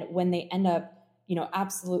 And when they end up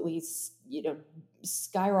absolutely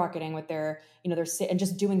skyrocketing with their and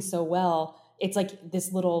just doing so well, it's like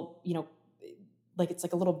this little like it's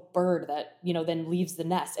like a little bird that then leaves the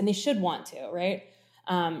nest, and they should want to, right?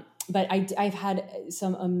 But I've had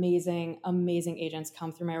some amazing agents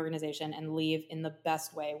come through my organization and leave in the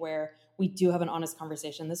best way, where we do have an honest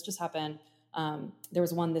conversation. This just happened. There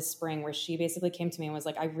was one this spring where she basically came to me and was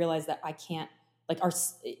like, I realized that I can't, like,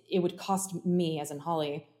 it would cost me, as in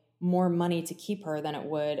Holly, more money to keep her than it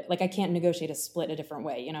would, like, I can't negotiate a split a different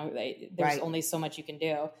way. There's Right. only so much you can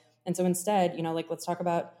do. And so instead, like, let's talk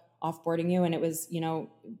about offboarding you. And it was,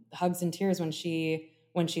 hugs and tears when she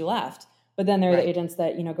left. But then there are the Right. agents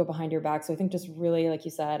that, go behind your back. So I think just really, like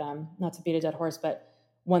you said, not to beat a dead horse, but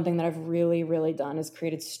one thing that I've really, really done is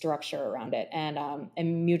created structure around it,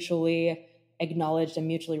 and mutually acknowledged and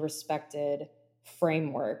mutually respected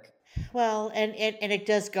framework. Well, and it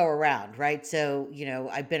does go around, right? So,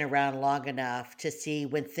 I've been around long enough to see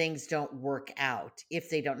when things don't work out. If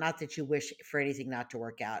they don't, not that you wish for anything not to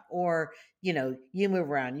work out, or, you move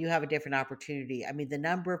around, you have a different opportunity. I mean, the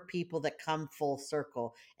number of people that come full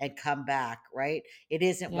circle and come back, right? It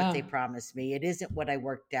isn't what they Yeah. promised me. It isn't what I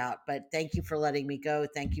worked out, but thank you for letting me go.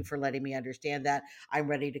 Thank you for letting me understand that. I'm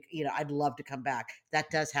ready to, I'd love to come back. That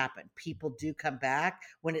does happen. People do come back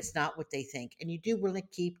when it's not what they think. And you do really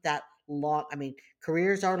keep that long. I mean,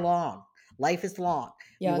 careers are long. Life is long.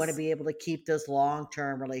 You want to Yes. be able to keep those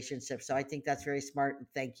long-term relationships. So I think that's very smart, and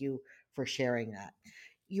thank you for sharing that.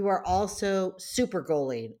 You are also super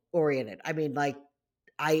goal oriented. I mean, like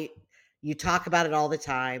I you talk about it all the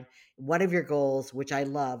time. One of your goals, which I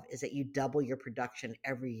love, is that you double your production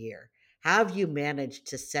every year. How have you managed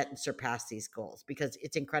to set and surpass these goals? Because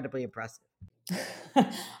it's incredibly impressive.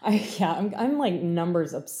 I'm like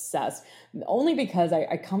numbers obsessed, only because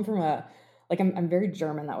I come from I'm very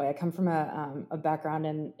German that way. I come from a background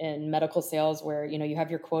in medical sales where, you have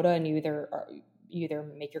your quota and you either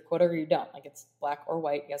make your quota or you don't. Like it's black or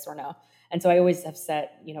white, yes or no. And so I always have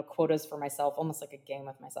set, quotas for myself, almost like a game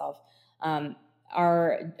with myself. Um,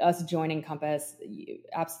 us joining Compass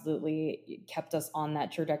absolutely kept us on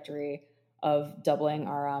that trajectory of doubling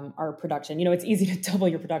our production. It's easy to double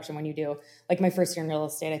your production when you do. Like my first year in real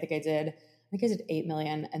estate, I think I did 8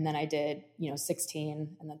 million, and then I did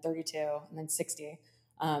 16, and then 32, and then 60.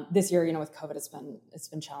 This year, with COVID, it's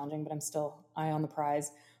been challenging, but I'm still eye on the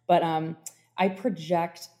prize. But I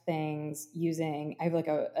project things using. I have like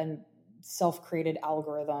a self-created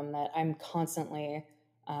algorithm that I'm constantly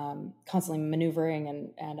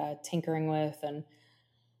maneuvering and tinkering with, and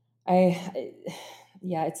I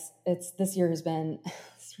yeah, it's this year's been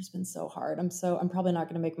so hard. I'm probably not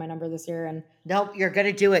going to make my number this year, and Nope, you're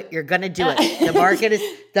gonna do it. You're gonna do it.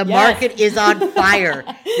 The yes. market is on fire.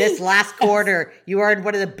 This last Yes. quarter, you are in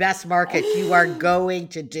one of the best markets. You are going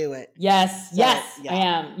to do it. Yes, So yes, I yeah,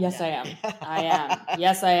 am. Yes, I am. I am. yeah.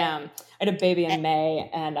 Yes, I am. I had a baby Eh, in May,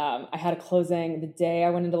 and I had a closing the day I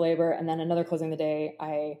went into labor, and then another closing the day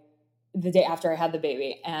after I had the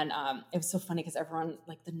baby. And it was so funny because everyone,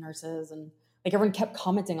 like the nurses and like everyone kept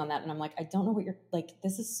commenting on that. And I'm like, I don't know what you're like,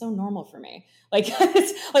 this is so normal for me. Like,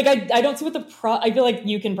 it's like, I don't see what I feel like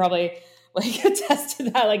you can probably like attest to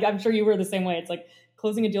that. Like, I'm sure you were the same way. It's like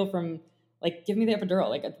closing a deal from like, give me the epidural,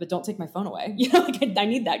 like, but don't take my phone away. Like I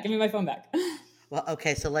need that. Give me my phone back. well,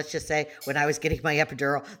 okay, so let's just say when I was getting my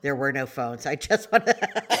epidural, there were no phones. I just want to.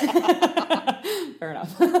 Fair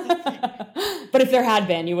enough. But if there had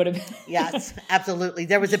been, you would have been. Yes, absolutely.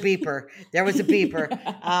 There was a beeper. There was a beeper.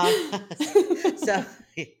 Um, so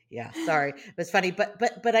yeah, sorry, it was funny,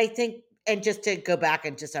 but I think, and just to go back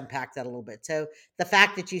and just unpack that a little bit. So the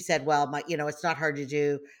fact that you said, well, it's not hard to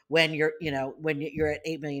do when you're at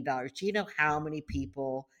 $8 million. Do you know how many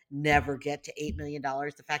people never get to $8 million?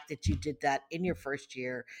 The fact that you did that in your first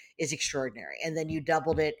year is extraordinary, and then you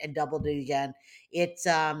doubled it and doubled it again. It's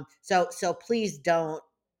so please don't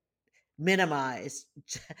minimize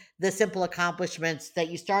the simple accomplishments that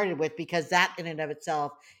you started with, because that in and of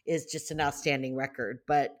itself is just an outstanding record.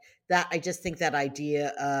 But that, I just think that idea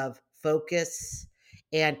of focus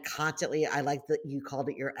and constantly, I like that you called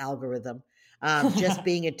it your algorithm. Just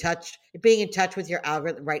being in touch with your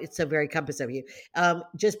algorithm, right? It's so very compass of you.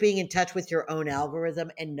 Just being in touch with your own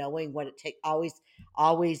algorithm and knowing what it takes,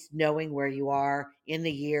 always knowing where you are in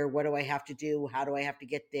the year. What do I have to do? How do I have to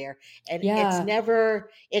get there? And Yeah.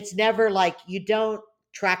 it's never like, you don't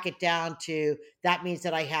track it down to, that means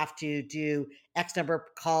that I have to do X number of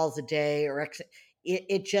calls a day, or X.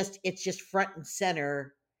 It's just front and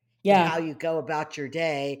center in how Yeah. you go about your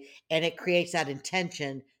day, and it creates that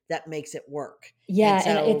intention that makes it work. And Yeah,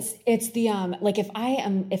 and so, it's the like if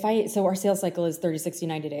I so our sales cycle is 30, 60,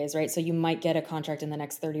 90 days, right? So you might get a contract in the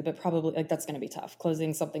next 30, but probably like that's going to be tough.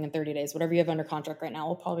 Closing something in 30 days, whatever you have under contract right now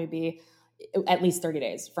will probably be at least 30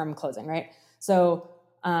 days from closing, right? So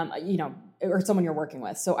or someone you're working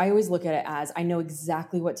with. So I always look at it as I know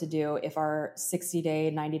exactly what to do if our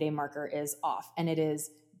 60-day, 90-day marker is off, and it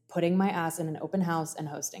is putting my ass in an open house and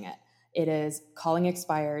hosting it. It is calling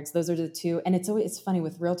expireds. Those are the two. And it's funny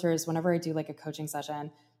with realtors, whenever I do like a coaching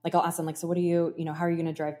session, like I'll ask them like, so what do how are you going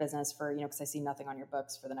to drive business for, cause I see nothing on your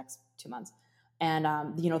books for the next 2 months. And,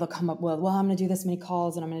 they'll come up with, well, I'm going to do this many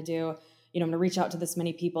calls and I'm going to do, I'm going to reach out to this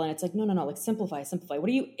many people. And it's like, no, like simplify. What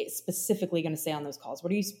are you specifically going to say on those calls?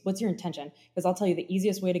 What's your intention? Because I'll tell you the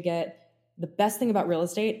easiest way to get the best thing about real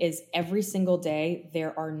estate is every single day,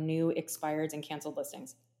 there are new expireds and canceled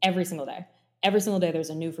listings every single day. Every single day,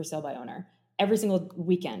 there's a new for sale by owner. Every single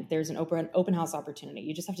weekend, there's an open house opportunity.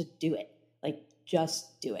 You just have to do it. Like,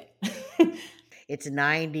 just do it. It's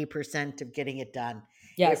 90% of getting it done.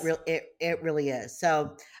 Yes. It really is.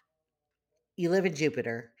 So you live in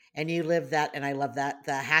Jupiter and you live that, and I love that,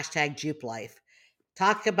 the hashtag Jupe life.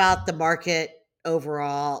 Talk about the market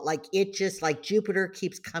overall. Like, it just, like, Jupiter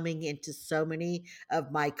keeps coming into so many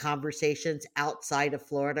of my conversations outside of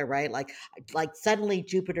Florida, right? Like suddenly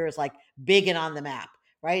Jupiter is like big and on the map,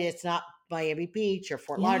 right? It's not Miami Beach or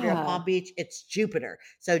Fort Lauderdale, Palm Yeah. Beach, it's Jupiter.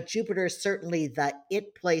 So Jupiter is certainly the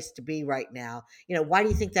it place to be right now. Why do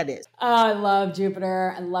you think that is? Oh, I love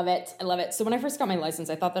Jupiter. I love it. I love it. So when I first got my license,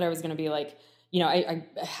 I thought that I was going to be like, I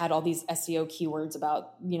had all these SEO keywords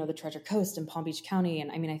about, the Treasure Coast and Palm Beach County. And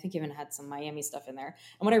I mean, I think even had some Miami stuff in there.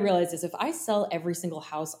 And what I realized is if I sell every single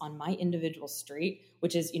house on my individual street,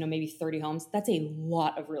 which is, maybe 30 homes, that's a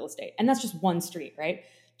lot of real estate. And that's just one street, right?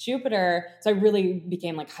 Jupiter. So I really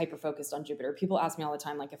became like hyper focused on Jupiter. People ask me all the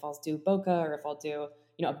time, like if I'll do Boca or if I'll do,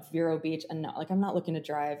 Vero Beach. And no, like I'm not looking to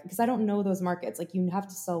drive because I don't know those markets. Like you have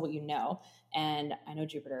to sell what you know. And I know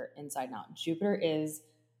Jupiter inside and out.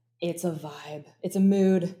 It's a vibe. It's a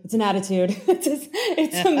mood. It's an attitude.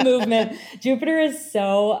 It's a movement. Jupiter is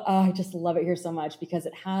so, I just love it here so much because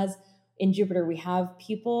in Jupiter, we have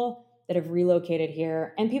people that have relocated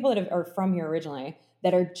here and people that are from here originally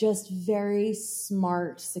that are just very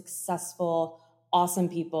smart, successful, awesome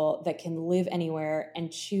people that can live anywhere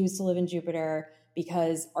and choose to live in Jupiter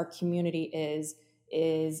because our community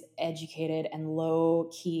is educated and low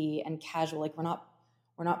key and casual. Like we're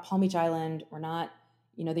not Palm Beach Island. We're not,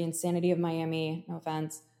 the insanity of Miami, no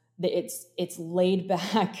offense. It's laid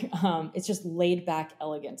back. It's just laid back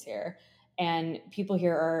elegance here. And people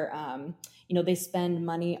here are, they spend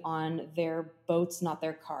money on their boats, not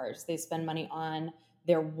their cars. They spend money on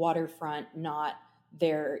their waterfront, not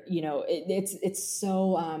their, it's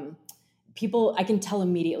so, people, I can tell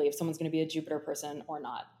immediately if someone's going to be a Jupiter person or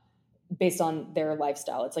not based on their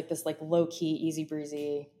lifestyle. It's like this like low key, easy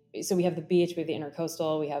breezy. So we have the beach, we have the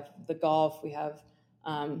intercoastal, we have the golf, we have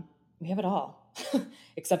it all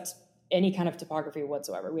except any kind of topography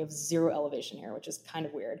whatsoever. We have zero elevation here, which is kind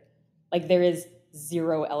of weird. Like there is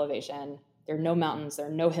zero elevation. There are no mountains. There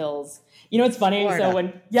are no hills. It's funny.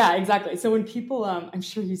 Florida. Yeah, exactly. So when people, I'm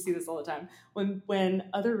sure you see this all the time. When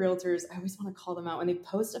other realtors, I always want to call them out when they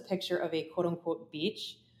post a picture of a quote unquote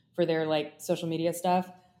beach for their like social media stuff.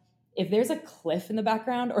 If there's a cliff in the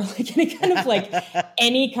background or like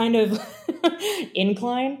any kind of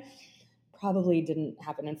incline, probably didn't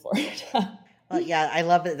happen in Florida. Well, yeah, I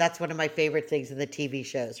love it. That's one of my favorite things in the TV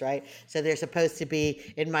shows, right? So they're supposed to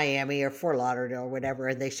be in Miami or Fort Lauderdale or whatever,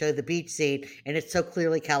 and they show the beach scene, and it's so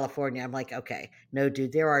clearly California. I'm like, okay, no,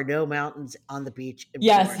 dude, there are no mountains on the beach in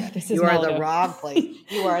Florida. This is You are in the Malibu. wrong place.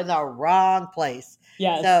 You are in the wrong place.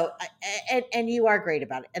 Yes. So, and you are great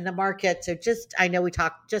about it. And the market. So I know we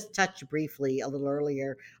touched briefly a little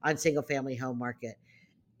earlier on single family home market.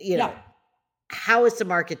 Yeah. How is the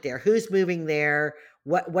market there? Who's moving there?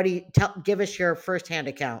 What do you give us your firsthand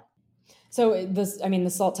account? So the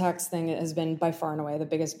SALT tax thing has been by far and away the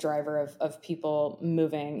biggest driver of people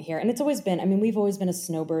moving here. And it's always been, we've always been a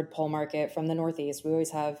snowbird pole market from the Northeast. We always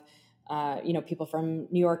have, people from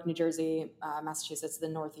New York, New Jersey, Massachusetts, the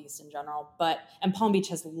Northeast in general. And Palm Beach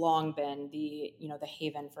has long been the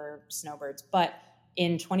haven for snowbirds. But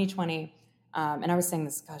in 2020, and I was saying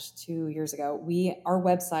this, 2 years ago, our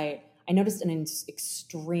website, I noticed an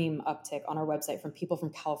extreme uptick on our website from people from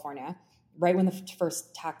California right when the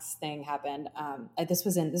first tax thing happened. This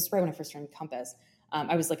is right when I first joined Compass.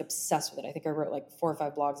 I was like obsessed with it. I think I wrote like 4 or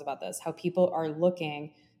 5 blogs about this, how people are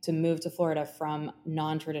looking to move to Florida from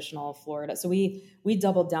non-traditional Florida. So we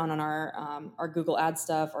doubled down on our Google ad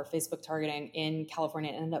stuff, our Facebook targeting in California,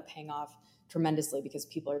 and ended up paying off tremendously because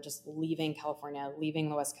people are just leaving California, leaving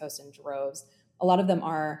the West Coast in droves. A lot of them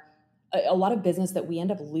are a lot of business that we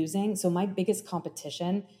end up losing. So my biggest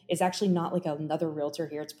competition is actually not like another realtor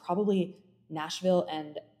here. It's probably Nashville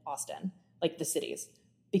and Austin, like the cities,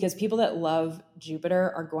 because people that love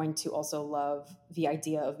Jupiter are going to also love the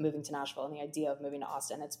idea of moving to Nashville and the idea of moving to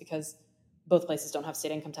Austin. It's because both places don't have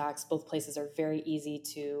state income tax. Both places are very easy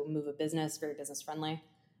to move a business, very business friendly.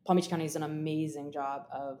 Palm Beach County has done an amazing job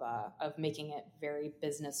of making it very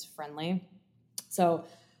business friendly. So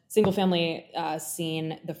single family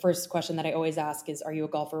scene, the first question that I always ask is, are you a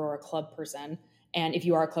golfer or a club person? And if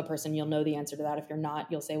you are a club person, you'll know the answer to that. If you're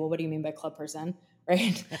not, you'll say, well, what do you mean by club person?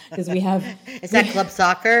 Right? Because we have... Is that club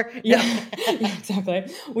soccer? Yeah,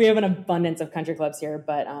 exactly. We have an abundance of country clubs here,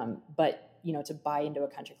 but to buy into a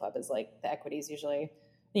country club is like the equity is usually,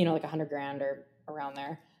 like $100,000 or around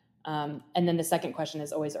there. And then the second question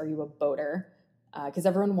is always, are you a boater? Because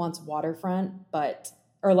everyone wants waterfront,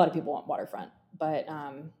 or a lot of people want waterfront, but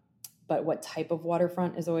what type of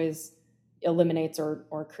waterfront is always eliminates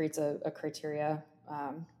or creates a criteria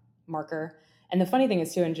marker. And the funny thing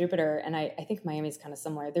is too in Jupiter, and I think Miami's kind of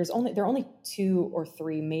similar. There are only 2 or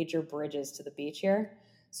 3 major bridges to the beach here,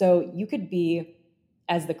 so you could be,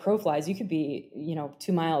 as the crow flies, you could be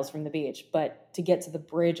 2 miles from the beach, but to get to the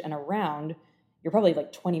bridge and around, you're probably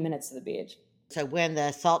like 20 minutes to the beach. So when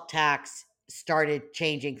the salt tax started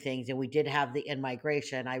changing things and we did have the in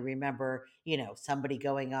migration, I remember, somebody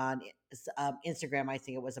going on Instagram, I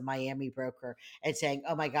think it was a Miami broker, and saying,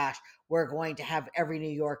 oh my gosh, we're going to have every New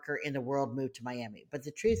Yorker in the world move to Miami. But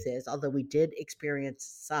the truth is, although we did experience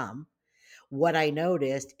some, what I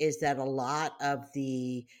noticed is that a lot of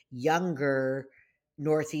the younger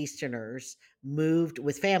Northeasterners moved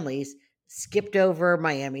with families, skipped over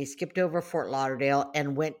Miami, skipped over Fort Lauderdale,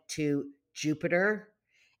 and went to Jupiter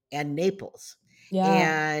and Naples. Yeah,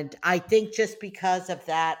 And I think just because of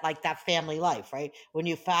that, like that family life, right? When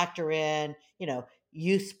you factor in,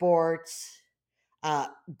 youth sports, uh,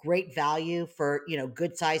 great value for,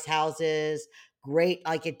 good size houses, great,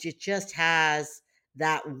 like it just has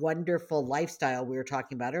that wonderful lifestyle we were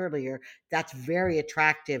talking about earlier that's very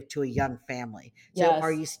attractive to a young family. So yes.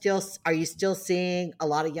 are you still seeing a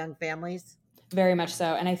lot of young families? Very much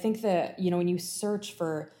so. And I think that, when you search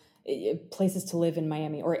for places to live in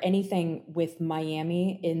Miami or anything with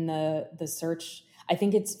Miami in the search, I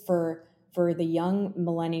think it's for the young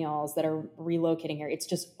millennials that are relocating here, it's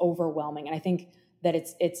just overwhelming. And I think that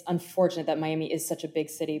it's unfortunate that Miami is such a big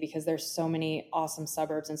city because there's so many awesome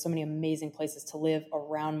suburbs and so many amazing places to live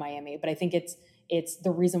around Miami. But I think it's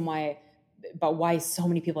the reason why so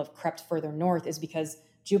many people have crept further north is because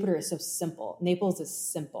Jupiter is so simple. Naples is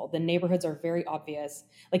simple. The neighborhoods are very obvious.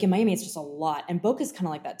 Like in Miami, it's just a lot. And Boca is kind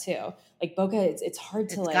of like that too. Like Boca, it's hard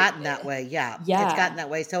to It's like, gotten that way, yeah. It's gotten yeah, that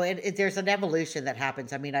way. So there's an evolution that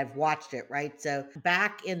happens. I mean, I've watched it, right? So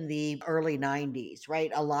back in the early '90s,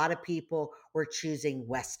 right, a lot of people were choosing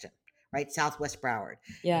Weston, right, Southwest Broward.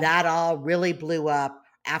 yeah, That all really blew up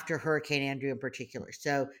after Hurricane Andrew in particular.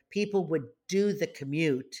 So people would do the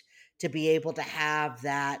commute to be able to have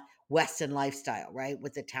that Weston lifestyle, right?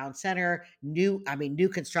 With the town center, new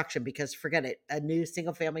construction, because forget it, a new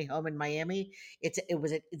single family home in Miami,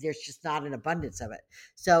 there's just not an abundance of it.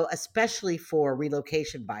 So, especially for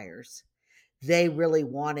relocation buyers, they really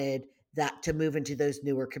wanted that to move into those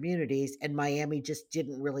newer communities, and Miami just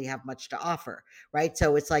didn't really have much to offer, right?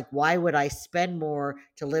 So it's like, why would I spend more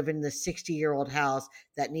to live in the 60-year-old house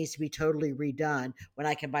that needs to be totally redone when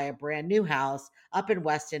I can buy a brand new house up in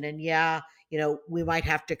Weston? And yeah, we might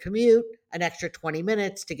have to commute an extra 20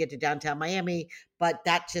 minutes to get to downtown Miami, but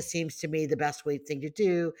that just seems to me the best way thing to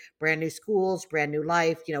do. Brand new schools, brand new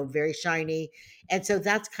life, very shiny. And so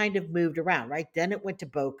that's kind of moved around, right? Then it went to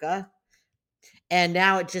Boca, and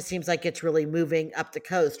now it just seems like it's really moving up the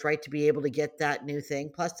coast, right, to be able to get that new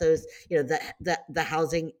thing. Plus those, the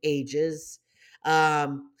housing ages,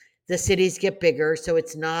 um, the cities get bigger, so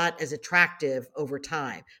it's not as attractive over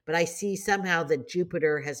time. But I see somehow that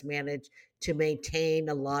Jupiter has managed to maintain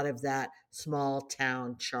a lot of that small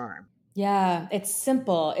town charm. yeah. It's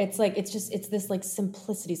simple. It's like, it's this like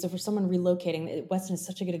simplicity. So for someone relocating, Weston is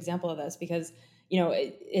such a good example of this because,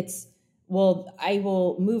 well, I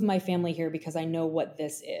will move my family here because I know what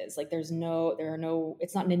this is. Like it's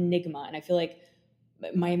not an enigma. And I feel like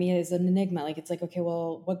Miami is an enigma. Like it's like, okay,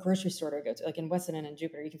 well, what grocery store do I go to? Like in Weston and in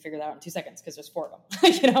Jupiter, you can figure that out in 2 seconds because there's 4 of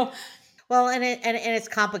them. Well, and it's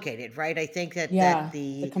complicated, right? I think Yeah,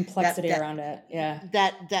 the complexity that around it. Yeah,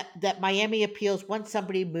 that Miami appeals once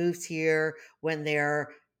somebody moves here when they're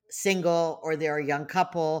single or they're a young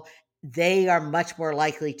couple, they are much more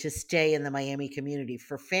likely to stay in the Miami community.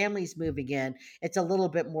 For families moving in, it's a little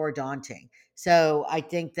bit more daunting. So I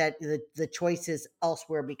think that the choices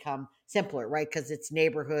elsewhere become simpler, right? Because it's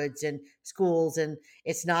neighborhoods and schools, and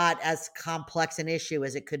it's not as complex an issue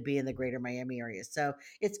as it could be in the greater Miami area. So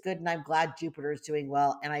it's good, and I'm glad Jupiter is doing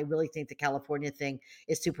well. And I really think the California thing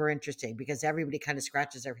is super interesting because everybody kind of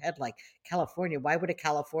scratches their head like, California, why would a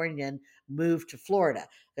Californian move to Florida?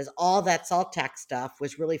 Because all that salt tax stuff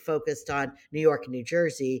was really focused on New York and New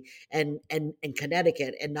Jersey and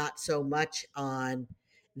Connecticut, and not so much on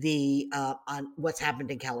the on what's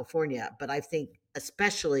happened in California. But I think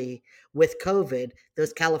especially with COVID,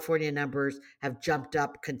 those California numbers have jumped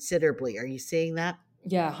up considerably. Are you seeing that?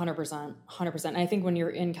 yeah, 100%, 100%. And I think when you're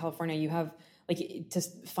in California, you have like to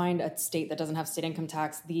find a state that doesn't have state income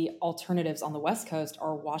tax. The alternatives on the West Coast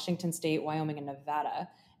are Washington State, Wyoming, and Nevada.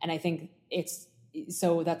 And I think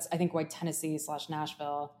that's I think why Tennessee slash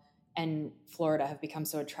Nashville and Florida have become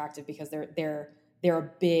so attractive because they're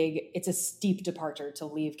it's a steep departure to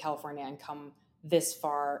leave California and come this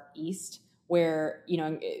far east. where,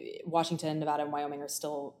 Washington, Nevada, and Wyoming are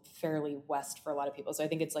still fairly west for a lot of people. So I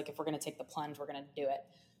think it's like, if we're going to take the plunge, we're going to do it,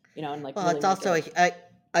 and like Well, really it's make also it.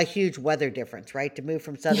 a huge weather difference, right? To move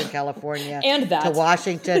from Southern California And to that.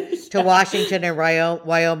 Washington to Yeah. Washington and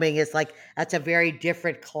Wyoming is like that's a very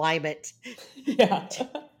different climate Yeah.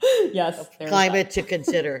 Yes, there's that. climate to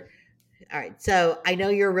consider. All right. So I know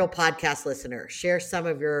you're a real podcast listener. Share some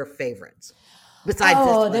of your favorites besides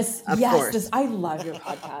this Oh, one, of course. I love your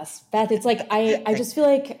podcast, Beth. It's like, I Thank just feel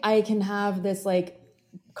like I can have this like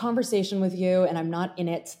conversation with you and I'm not in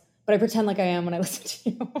it, but I pretend like I am when I listen to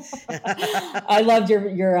you. you. I loved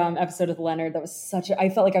your episode with Leonard. That was I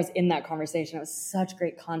felt like I was in that conversation. It was such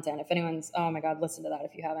great content. If anyone's, oh my God, listen to that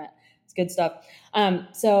if you haven't. It's good stuff.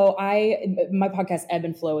 So my podcast ebb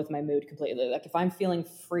and flow with my mood completely. Like if I'm feeling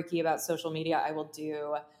freaky about social media, I will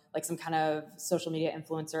do like some kind of social media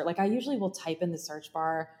influencer. Like I usually will type in the search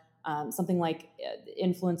bar something like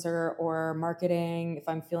influencer or marketing if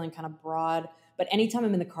I'm feeling kind of broad. But anytime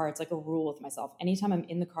I'm in the car, it's like a rule with myself. Anytime I'm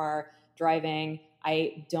in the car driving,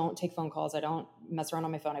 I don't take phone calls. I don't mess around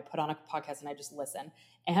on my phone. I put on a podcast and I just listen.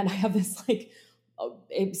 And I have this like,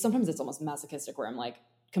 sometimes it's almost masochistic where I'm like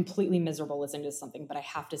completely miserable listening to something, but I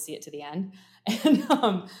have to see it to the end.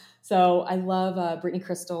 And so I love Brittany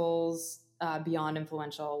Crystal's Beyond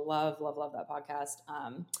Influential. Love that podcast.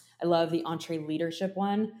 I love the Entree Leadership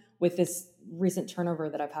one with this recent turnover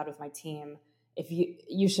that I've had with my team. If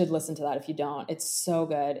you should listen to that if you don't. It's so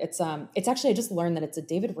good. It's actually, I just learned that it's a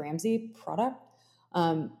David Ramsey product.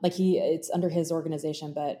 It's under his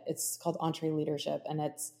organization, but it's called Entree Leadership, and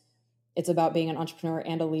it's about being an entrepreneur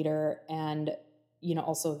and a leader, and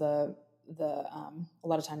also the a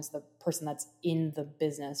lot of times the person that's in the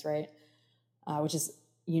business, right? Which is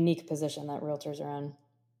a unique position that realtors are in.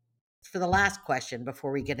 For the last question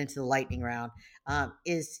before we get into the lightning round,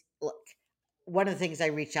 is look, one of the things I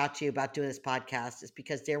reached out to you about doing this podcast is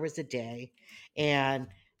because there was a day, and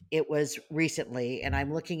it was recently, and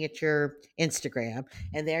I'm looking at your Instagram,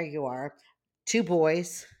 and there you are, two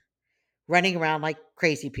boys running around like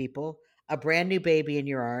crazy people, a brand new baby in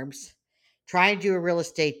your arms, trying to do a real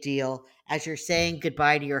estate deal as you're saying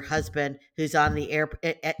goodbye to your husband who's on the air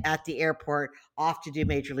at the airport off to do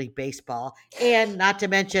Major League Baseball. And not to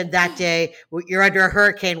mention that day you're under a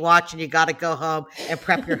hurricane watch and you got to go home and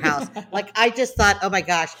prep your house. Like I just thought, oh my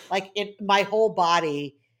gosh, like my whole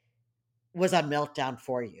body was on meltdown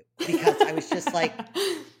for you because I was just like,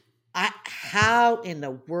 how in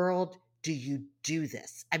the world do you do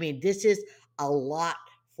this? I mean, this is a lot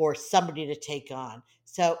for somebody to take on.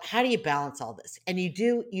 So how do you balance all this? And you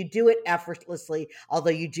do it effortlessly, although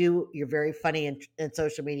you're very funny in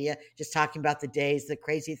social media, just talking about the days, the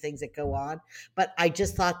crazy things that go on. But I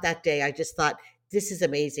just thought that day, I just thought this is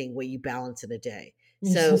amazing what you balance in a day.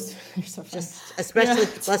 So You're so fun. just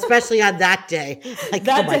Yeah. especially on that day, like oh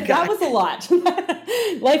That my day, that god, was a lot.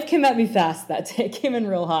 Life came at me fast that day. It came in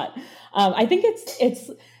real hot. I think it's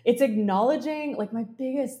acknowledging, like, my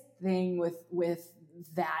biggest thing with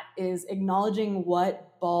that is acknowledging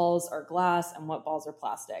what balls are glass and what balls are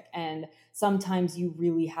plastic. And sometimes you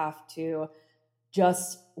really have to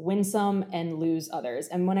just win some and lose others.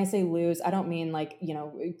 And when I say lose, I don't mean like,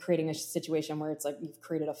 creating a situation where it's like you've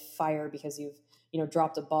created a fire because you've,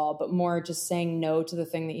 dropped a ball, but more just saying no to the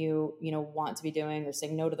thing that you want to be doing, or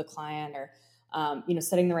saying no to the client, or,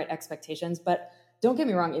 setting the right expectations. But don't get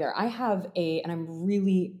me wrong either.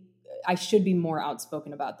 And I should be more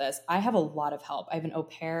outspoken about this. I have a lot of help. I have an au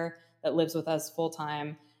pair that lives with us full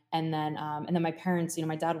time. And then my parents,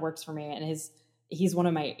 my dad works for me, and he's one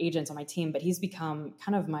of my agents on my team, but he's become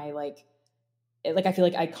kind of my like I feel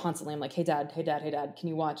like I constantly am like, hey dad, can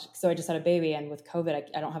you watch? So I just had a baby, and with COVID,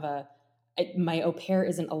 I don't have my au pair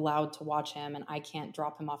isn't allowed to watch him, and I can't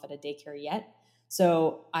drop him off at a daycare yet.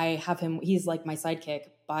 So I have him, he's like my sidekick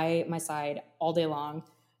by my side all day long.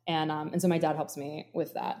 And so my dad helps me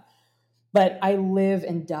with that. But I live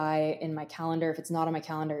and die in my calendar. If it's not on my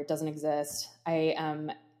calendar, it doesn't exist. I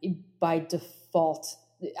am, by default,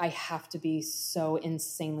 I have to be so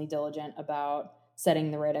insanely diligent about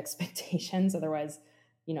setting the right expectations. Otherwise,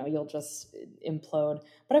 you'll just implode.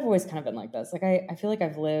 But I've always kind of been like this. Like, I feel like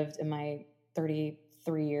I've lived in my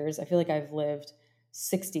 33 years. I feel like I've lived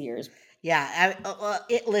 60 years. Yeah,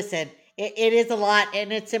 listen, it is a lot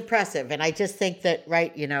and it's impressive. And I just think that,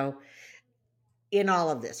 right, in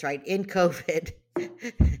all of this, right, in COVID,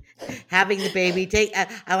 Having the baby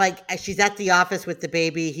I like she's at the office with the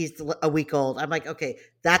baby. He's a week old. I'm like, okay,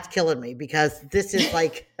 that's killing me because this is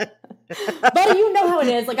like. But you know how it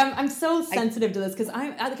is. Like I'm so I, sensitive to this because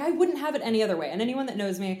I wouldn't have it any other way. And anyone that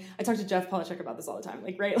knows me, I talk to Jeff Polachek about this all the time.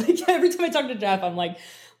 Like, right? Like every time I talk to Jeff, I'm like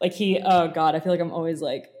oh God, I feel like I'm always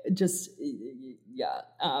like just yeah.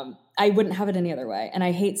 I wouldn't have it any other way. And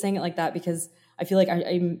I hate saying it like that because I feel like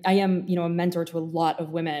I am, a mentor to a lot of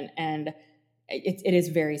women, and it is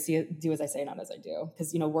very do as I say, not as I do.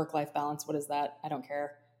 Because work-life balance, what is that? I don't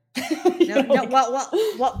care.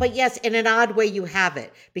 well, but yes, in an odd way you have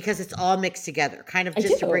it because it's all mixed together. Kind of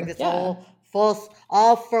just to bring this whole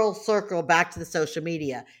full circle back to the social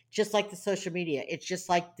media. Just like the social media, it's just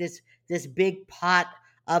like this big pot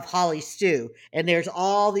of Holly stew, and there's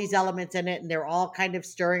all these elements in it, and they're all kind of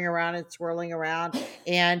stirring around and swirling around,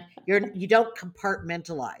 and you don't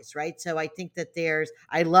compartmentalize, right? So I think that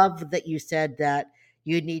I love that you said that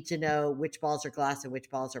you need to know which balls are glass and which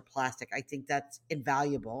balls are plastic. I think that's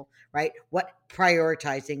invaluable, right? What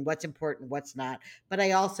prioritizing, what's important, what's not. But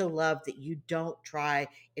I also love that you don't try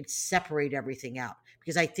and separate everything out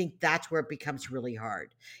because I think that's where it becomes really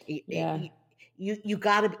hard. Yeah. You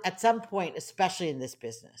got to, at some point, especially in this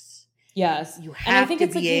business, yes, you have to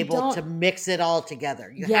be able to mix it all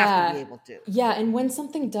together. You have to be able to. Yeah, and when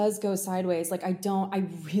something does go sideways, like I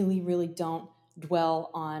really, really don't dwell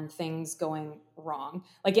on things going wrong.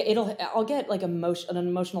 Like I'll get like an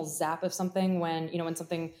emotional zap of something when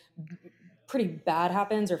something pretty bad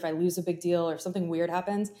happens, or if I lose a big deal or something weird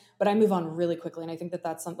happens, but I move on really quickly. And I think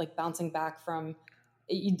that's something like bouncing back from,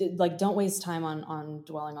 don't waste time on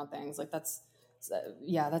dwelling on things. Like that's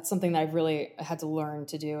something that I've really had to learn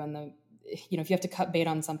to do. And if you have to cut bait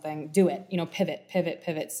on something, do it,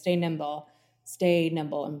 pivot, stay nimble.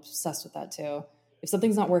 I'm obsessed with that too. If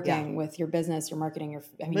something's not working with your business, your marketing,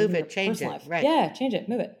 move it, change it, life. right? Yeah, change it,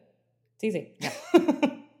 move it. It's easy.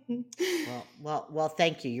 Yeah. well.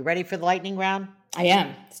 Thank you. You ready for the lightning round? I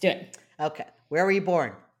am. Let's do it. Okay. Where were you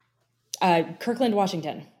born? Kirkland,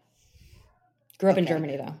 Washington. Grew up in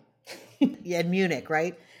Germany, though. Yeah, in Munich,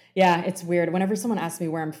 right? Yeah, it's weird. Whenever someone asks me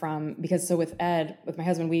where I'm from, because with Ed, with my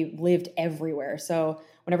husband, we lived everywhere. So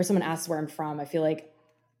whenever someone asks where I'm from, I feel like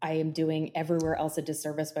I am doing everywhere else a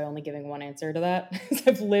disservice by only giving one answer to that.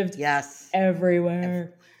 I've lived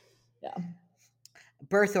everywhere. Yeah.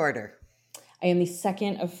 Birth order. I am the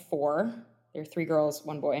second of 4. There are 3 girls,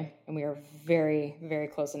 1 boy, and we are very, very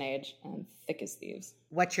close in age and thick as thieves.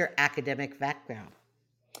 What's your academic background?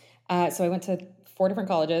 So I went to 4 different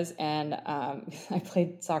colleges, and I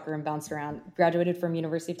played soccer and bounced around. Graduated from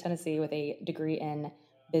University of Tennessee with a degree in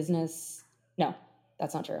business. No,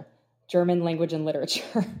 that's not true. German language and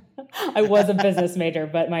literature. I was a business major,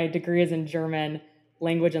 but my degree is in German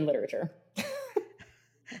language and literature,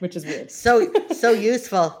 which is weird. So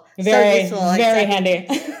useful. Very handy.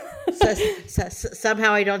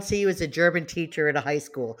 Somehow I don't see you as a German teacher in a high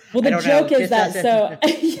school. Well, the joke is that,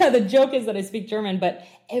 the joke is that I speak German, but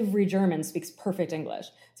every German speaks perfect English.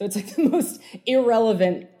 So it's like the most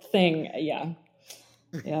irrelevant thing. Yeah.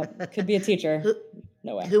 Yeah. Could be a teacher.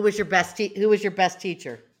 No way. Who was your best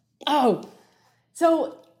teacher? Oh,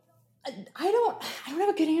 so I don't have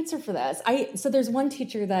a good answer for this. So there's one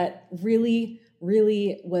teacher that really,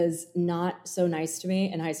 really was not so nice to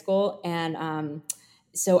me in high school. And,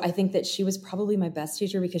 so I think that she was probably my best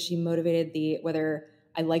teacher because she motivated whether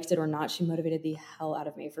I liked it or not, she motivated the hell out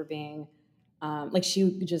of me for being,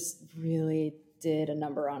 she just really did a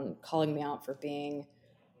number on calling me out for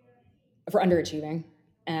underachieving.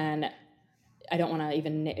 And I don't want to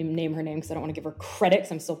even name her name because I don't want to give her credit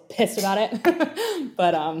because I'm still pissed about it.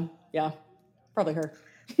 But yeah, probably her.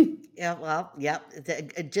 Yeah, well, yeah.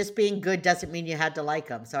 Just being good doesn't mean you had to like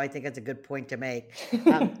them. So I think that's a good point to make.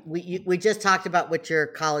 We just talked about what your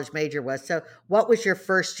college major was. So what was your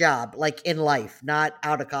first job, like in life, not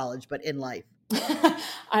out of college, but in life?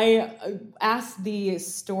 I asked the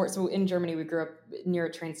store. So in Germany, we grew up near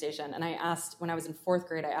a train station. And I asked, when I was in 4th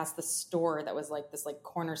grade, I asked the store that was like this like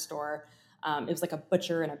corner store. It was like a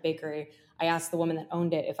butcher and a bakery. I asked the woman that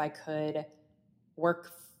owned it if I could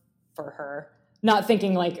work for her, not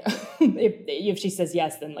thinking like if she says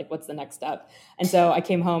yes, then like what's the next step? And so I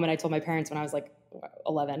came home and I told my parents when I was like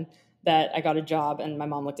 11 that I got a job, and my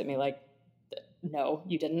mom looked at me like, no,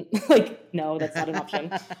 you didn't. Like, no, that's not an option.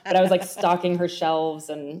 But I was like stocking her shelves,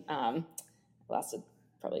 and it lasted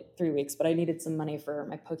probably 3 weeks, but I needed some money for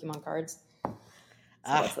my Pokemon cards. So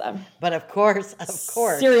that's that. But of course.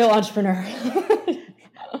 Serial entrepreneur.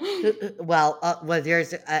 Well,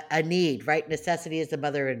 there's a need, right? Necessity is the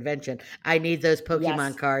mother of invention. I need those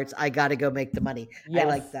Pokemon cards. I got to go make the money. Yes. I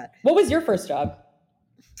like that. What was your first job?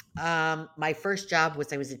 My first job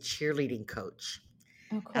was I was a cheerleading coach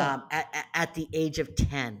Oh, cool. at the age of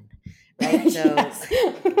 10, right? So Yes.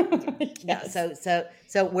 yeah, Yes.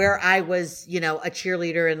 so where I was, a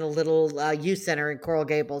cheerleader in the little youth center in Coral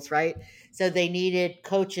Gables, right? So they needed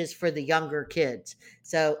coaches for the younger kids.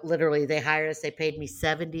 So literally, they hired us. They paid me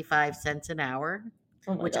 75 cents an hour,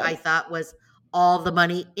 Oh my which I God. thought was all the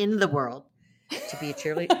money in the world to be a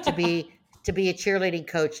cheerleader to be a cheerleading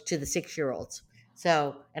coach to the 6-year-olds.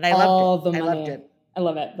 So, and I loved it. All the I loved it. money. I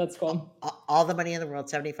love it. That's cool. All the money in the world,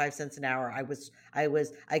 75 cents an hour.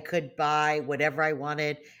 I could buy whatever I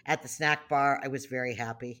wanted at the snack bar. I was very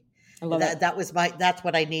happy. I love it. That's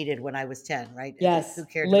what I needed when I was 10, right? Yes. Who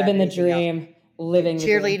cared about Living the anything else? dream. Living the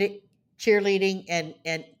dream. Cheerleading, cheerleading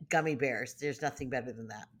and gummy bears. There's nothing better than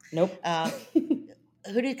that. Nope. Um,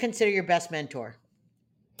 who do you consider your best mentor?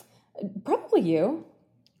 Probably you.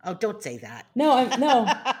 Oh, don't say that. No.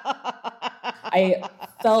 I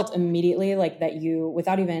felt immediately like that you,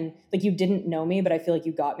 without even, like you didn't know me, but I feel like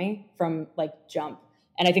you got me from like jump.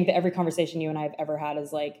 And I think that every conversation you and I have ever had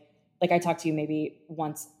is like I talk to you maybe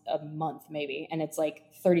once a month, maybe. And it's like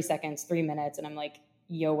 30 seconds, 3 minutes. And I'm like,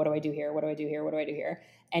 yo, what do I do here? What do I do here? What do I do here?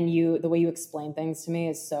 And the way you explain things to me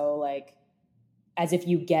is so like, as if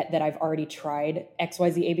you get that I've already tried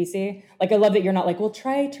XYZ ABC. Like, I love that you're not like, well,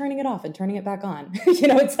 try turning it off and turning it back on.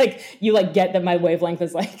 It's like, you like get that my wavelength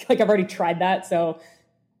is like I've already tried that. So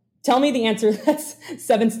tell me the answer that's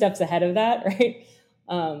 7 steps ahead of that. Right.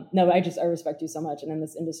 No, I respect you so much. And in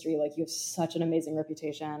this industry, like you have such an amazing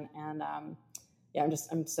reputation. And yeah,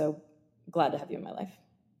 I'm so glad to have you in my life.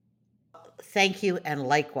 Thank you, and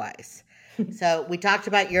likewise. So we talked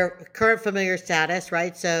about your current familiar status,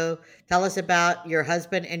 right? So tell us about your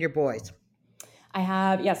husband and your boys. So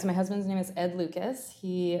my husband's name is Ed Lucas.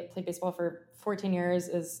 He played baseball for 14 years,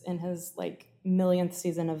 is in his like millionth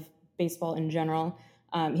season of baseball in general.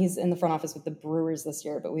 He's in the front office with the Brewers this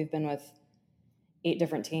year, but we've been with 8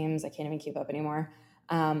 different teams. I can't even keep up anymore.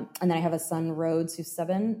 And then I have a son, Rhodes, who's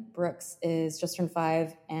 7. Brooks is just turned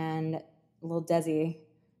 5. And little Desi,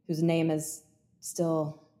 whose name is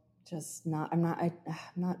still just not, I'm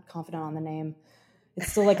not confident on the name.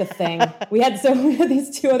 It's still like a thing. We had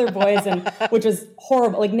these 2 other boys, and which was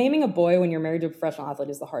horrible. Like naming a boy when you're married to a professional athlete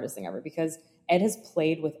is the hardest thing ever, because Ed has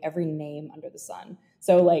played with every name under the sun.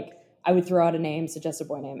 So like I would throw out a name, suggest a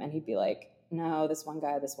boy name, and he'd be like, no, this one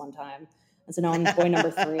guy, this one time. And so now I'm boy number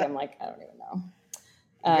 3. I'm like, I don't even know.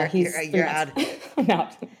 You're out. I'm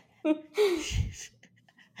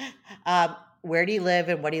out. Where do you live,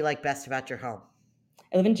 and what do you like best about your home?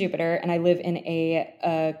 I live in Jupiter, and I live in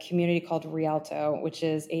a community called Rialto, which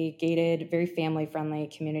is a gated, very family-friendly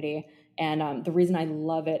community. And the reason I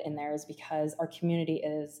love it in there is because our community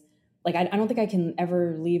is, like, I don't think I can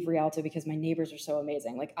ever leave Rialto because my neighbors are so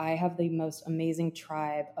amazing. Like, I have the most amazing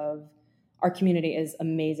tribe of, our community is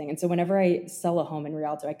amazing. And so whenever I sell a home in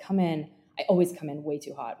Rialto, I always come in way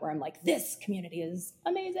too hot, where I'm like, this community is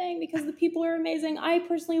amazing because the people are amazing. I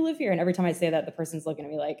personally live here. And every time I say that, the person's looking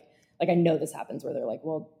at me like I know this happens, where they're like,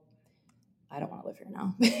 well, I don't want to live here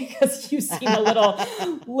now because you seem a little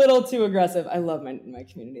too aggressive. I love my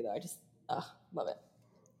community though. I just love it.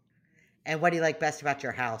 And what do you like best about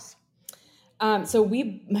your house? So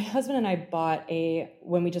my husband and I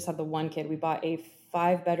when we just had the one kid, we bought a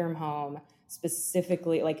 5-bedroom home,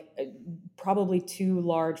 specifically, like probably too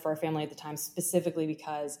large for our family at the time, specifically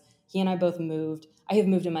because he and I both moved. I have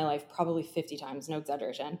moved in my life probably 50 times, no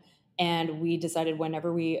exaggeration. And we decided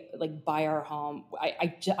whenever we like buy our home,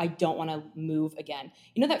 I don't want to move again.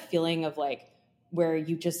 You know that feeling of like where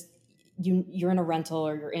you're in a rental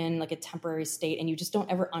or you're in like a temporary state and you just don't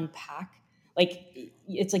ever unpack. Like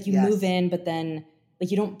it's like you move in, but then like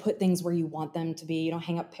you don't put things where you want them to be. You don't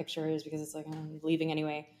hang up pictures because it's like I'm leaving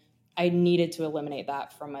anyway. I needed to eliminate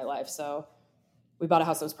that from my life. So we bought a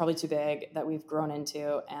house that was probably too big that we've grown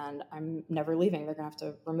into, and I'm never leaving. They're going to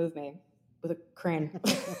have to remove me with a crane.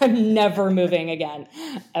 I'm never moving again,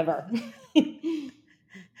 ever.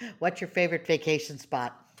 What's your favorite vacation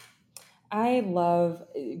spot?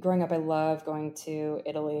 Growing up, I loved going to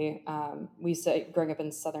Italy. Growing up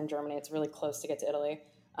in southern Germany, it's really close to get to Italy.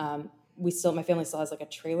 My family still has like a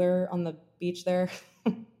trailer on the beach there,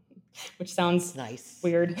 which sounds nice,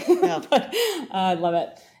 weird, yeah. But I love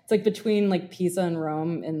it. It's like between like Pisa and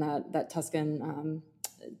Rome in that Tuscany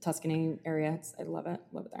area. I love it.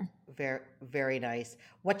 Love it there. Very, very nice.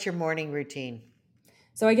 What's your morning routine?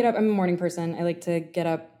 So I get up. I'm a morning person. I like to get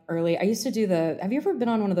up early. I used to do have you ever been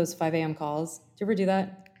on one of those 5 a.m. calls? Do you ever do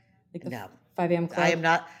that? Like the No. 5 a.m.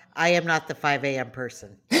 club? I am not the 5 a.m.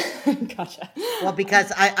 person. Gotcha. Well,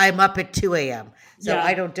 because I'm up at 2 a.m. So Yeah.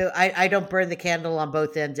 I don't burn the candle on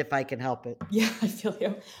both ends if I can help it. Yeah, I feel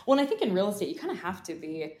you. Well, and I think in real estate, you kind of have to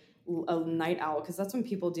be a night owl because that's when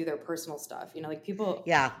people do their personal stuff. Like people,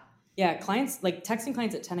 Yeah. yeah, clients, like texting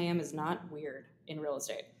clients at 10 a.m. is not weird in real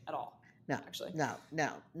estate at all. No, actually. no.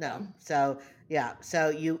 Yeah. So yeah, so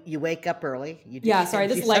you wake up early. You do, Yeah, sorry,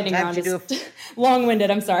 this lightning round you is long-winded.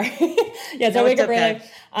 I'm sorry. Yeah, so No, I wake it's up okay.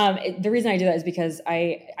 early. The reason I do that is because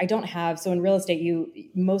I don't have, so in real estate,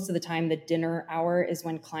 most of the time the dinner hour is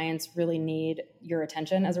when clients really need your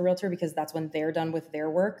attention as a realtor because that's when they're done with their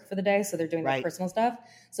work for the day. So they're doing their Right. personal stuff.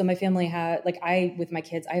 So my family with my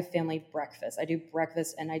kids, I have family breakfast. I do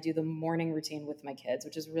breakfast and I do the morning routine with my kids,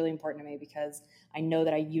 which is really important to me because I know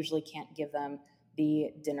that I usually can't give them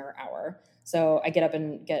the dinner hour. So I get up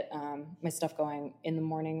and get my stuff going in the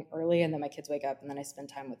morning early, and then my kids wake up, and then I spend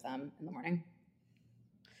time with them in the morning.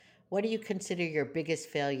 What do you consider your biggest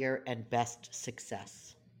failure and best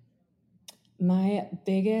success? My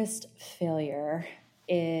biggest failure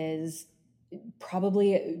is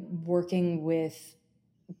probably working with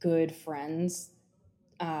good friends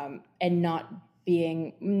and not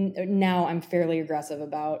being, now I'm fairly aggressive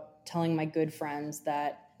about telling my good friends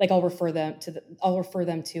that, like, I'll refer them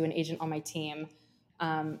to an agent on my team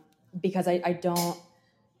because I don't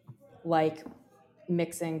like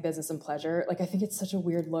mixing business and pleasure. Like, I think it's such a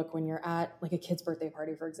weird look when you're at like a kid's birthday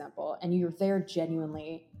party, for example, and you're there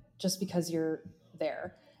genuinely just because you're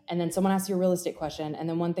there. And then someone asks you a real estate question, and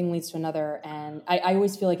then one thing leads to another. And I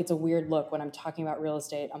always feel like it's a weird look when I'm talking about real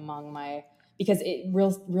estate because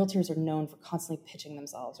realtors are known for constantly pitching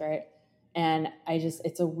themselves, right? And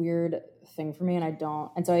it's a weird thing for me,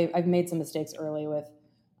 and so I've made some mistakes early with,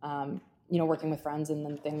 working with friends and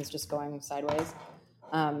then things just going sideways.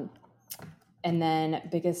 And then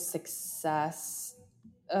biggest success,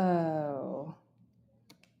 that's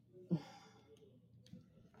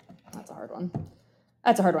a hard one.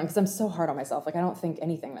 That's a hard one because I'm so hard on myself. Like, I don't think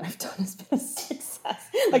anything that I've done has been a success.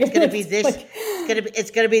 Like, It's going to be this.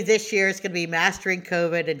 It's going to be this year. It's going to be mastering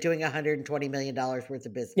COVID and doing $120 million worth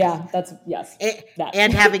of business. Yeah, yes.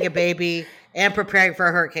 And having a baby and preparing for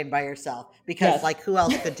a hurricane by yourself because, Yes. like, who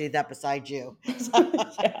else could do that besides you?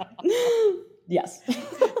 Yeah. Yes.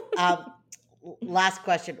 Last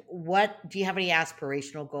question. Do you have any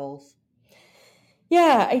aspirational goals?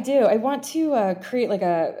 Yeah, I do. I want to create like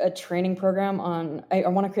a training program I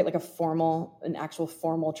want to create like an actual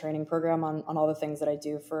formal training program on all the things that I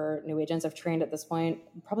do for new agents. I've trained at this point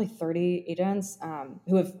probably 30 agents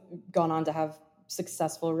who have gone on to have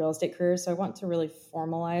successful real estate careers. So I want to really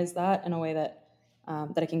formalize that in a way that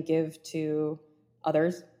I can give to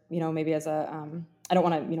others, maybe as I don't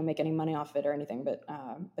want to, make any money off it or anything, but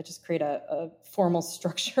just create a formal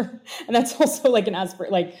structure. And that's also like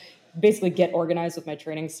basically get organized with my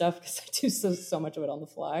training stuff because I do so much of it on the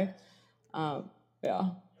fly.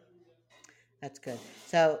 Yeah. That's good.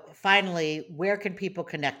 So finally, where can people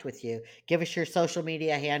connect with you? Give us your social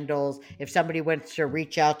media handles. If somebody wants to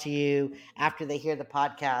reach out to you after they hear the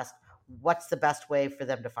podcast, what's the best way for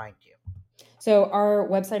them to find you? So our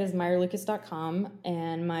website is meyerlucas.com,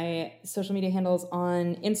 and my social media handles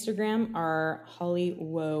on Instagram are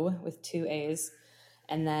hollywoe with 2 A's,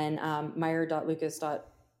 and then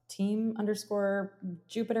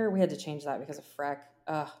meyer.lucas.team_Jupiter. We had to change that because of Freck.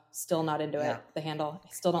 Still not into it. The handle. I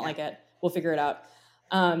still don't like it. We'll figure it out.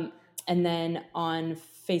 And then on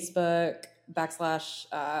Facebook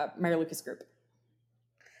 /Meyer Lucas Group.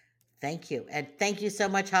 Thank you. And thank you so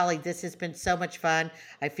much, Holly. This has been so much fun.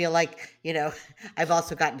 I feel like, I've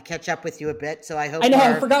also gotten to catch up with you a bit. So I hope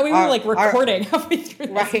I forgot we were recording halfway through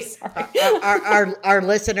this. Right. Sorry. Our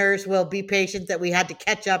listeners will be patient that we had to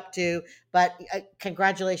catch up to, but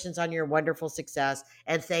congratulations on your wonderful success.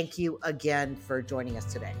 And thank you again for joining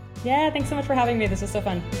us today. Yeah. Thanks so much for having me. This was so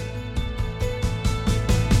fun.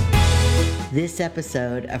 This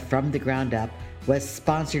episode of From the Ground Up was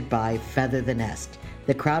sponsored by Feather the Nest,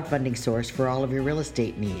 the crowdfunding source for all of your real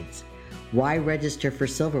estate needs. Why register for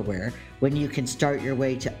silverware when you can start your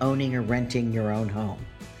way to owning or renting your own home?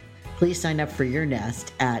 Please sign up for your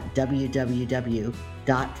nest at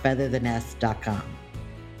www.featherthenest.com.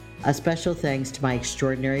 A special thanks to my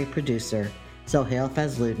extraordinary producer, Sohail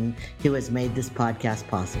Fazludin, who has made this podcast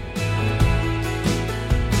possible.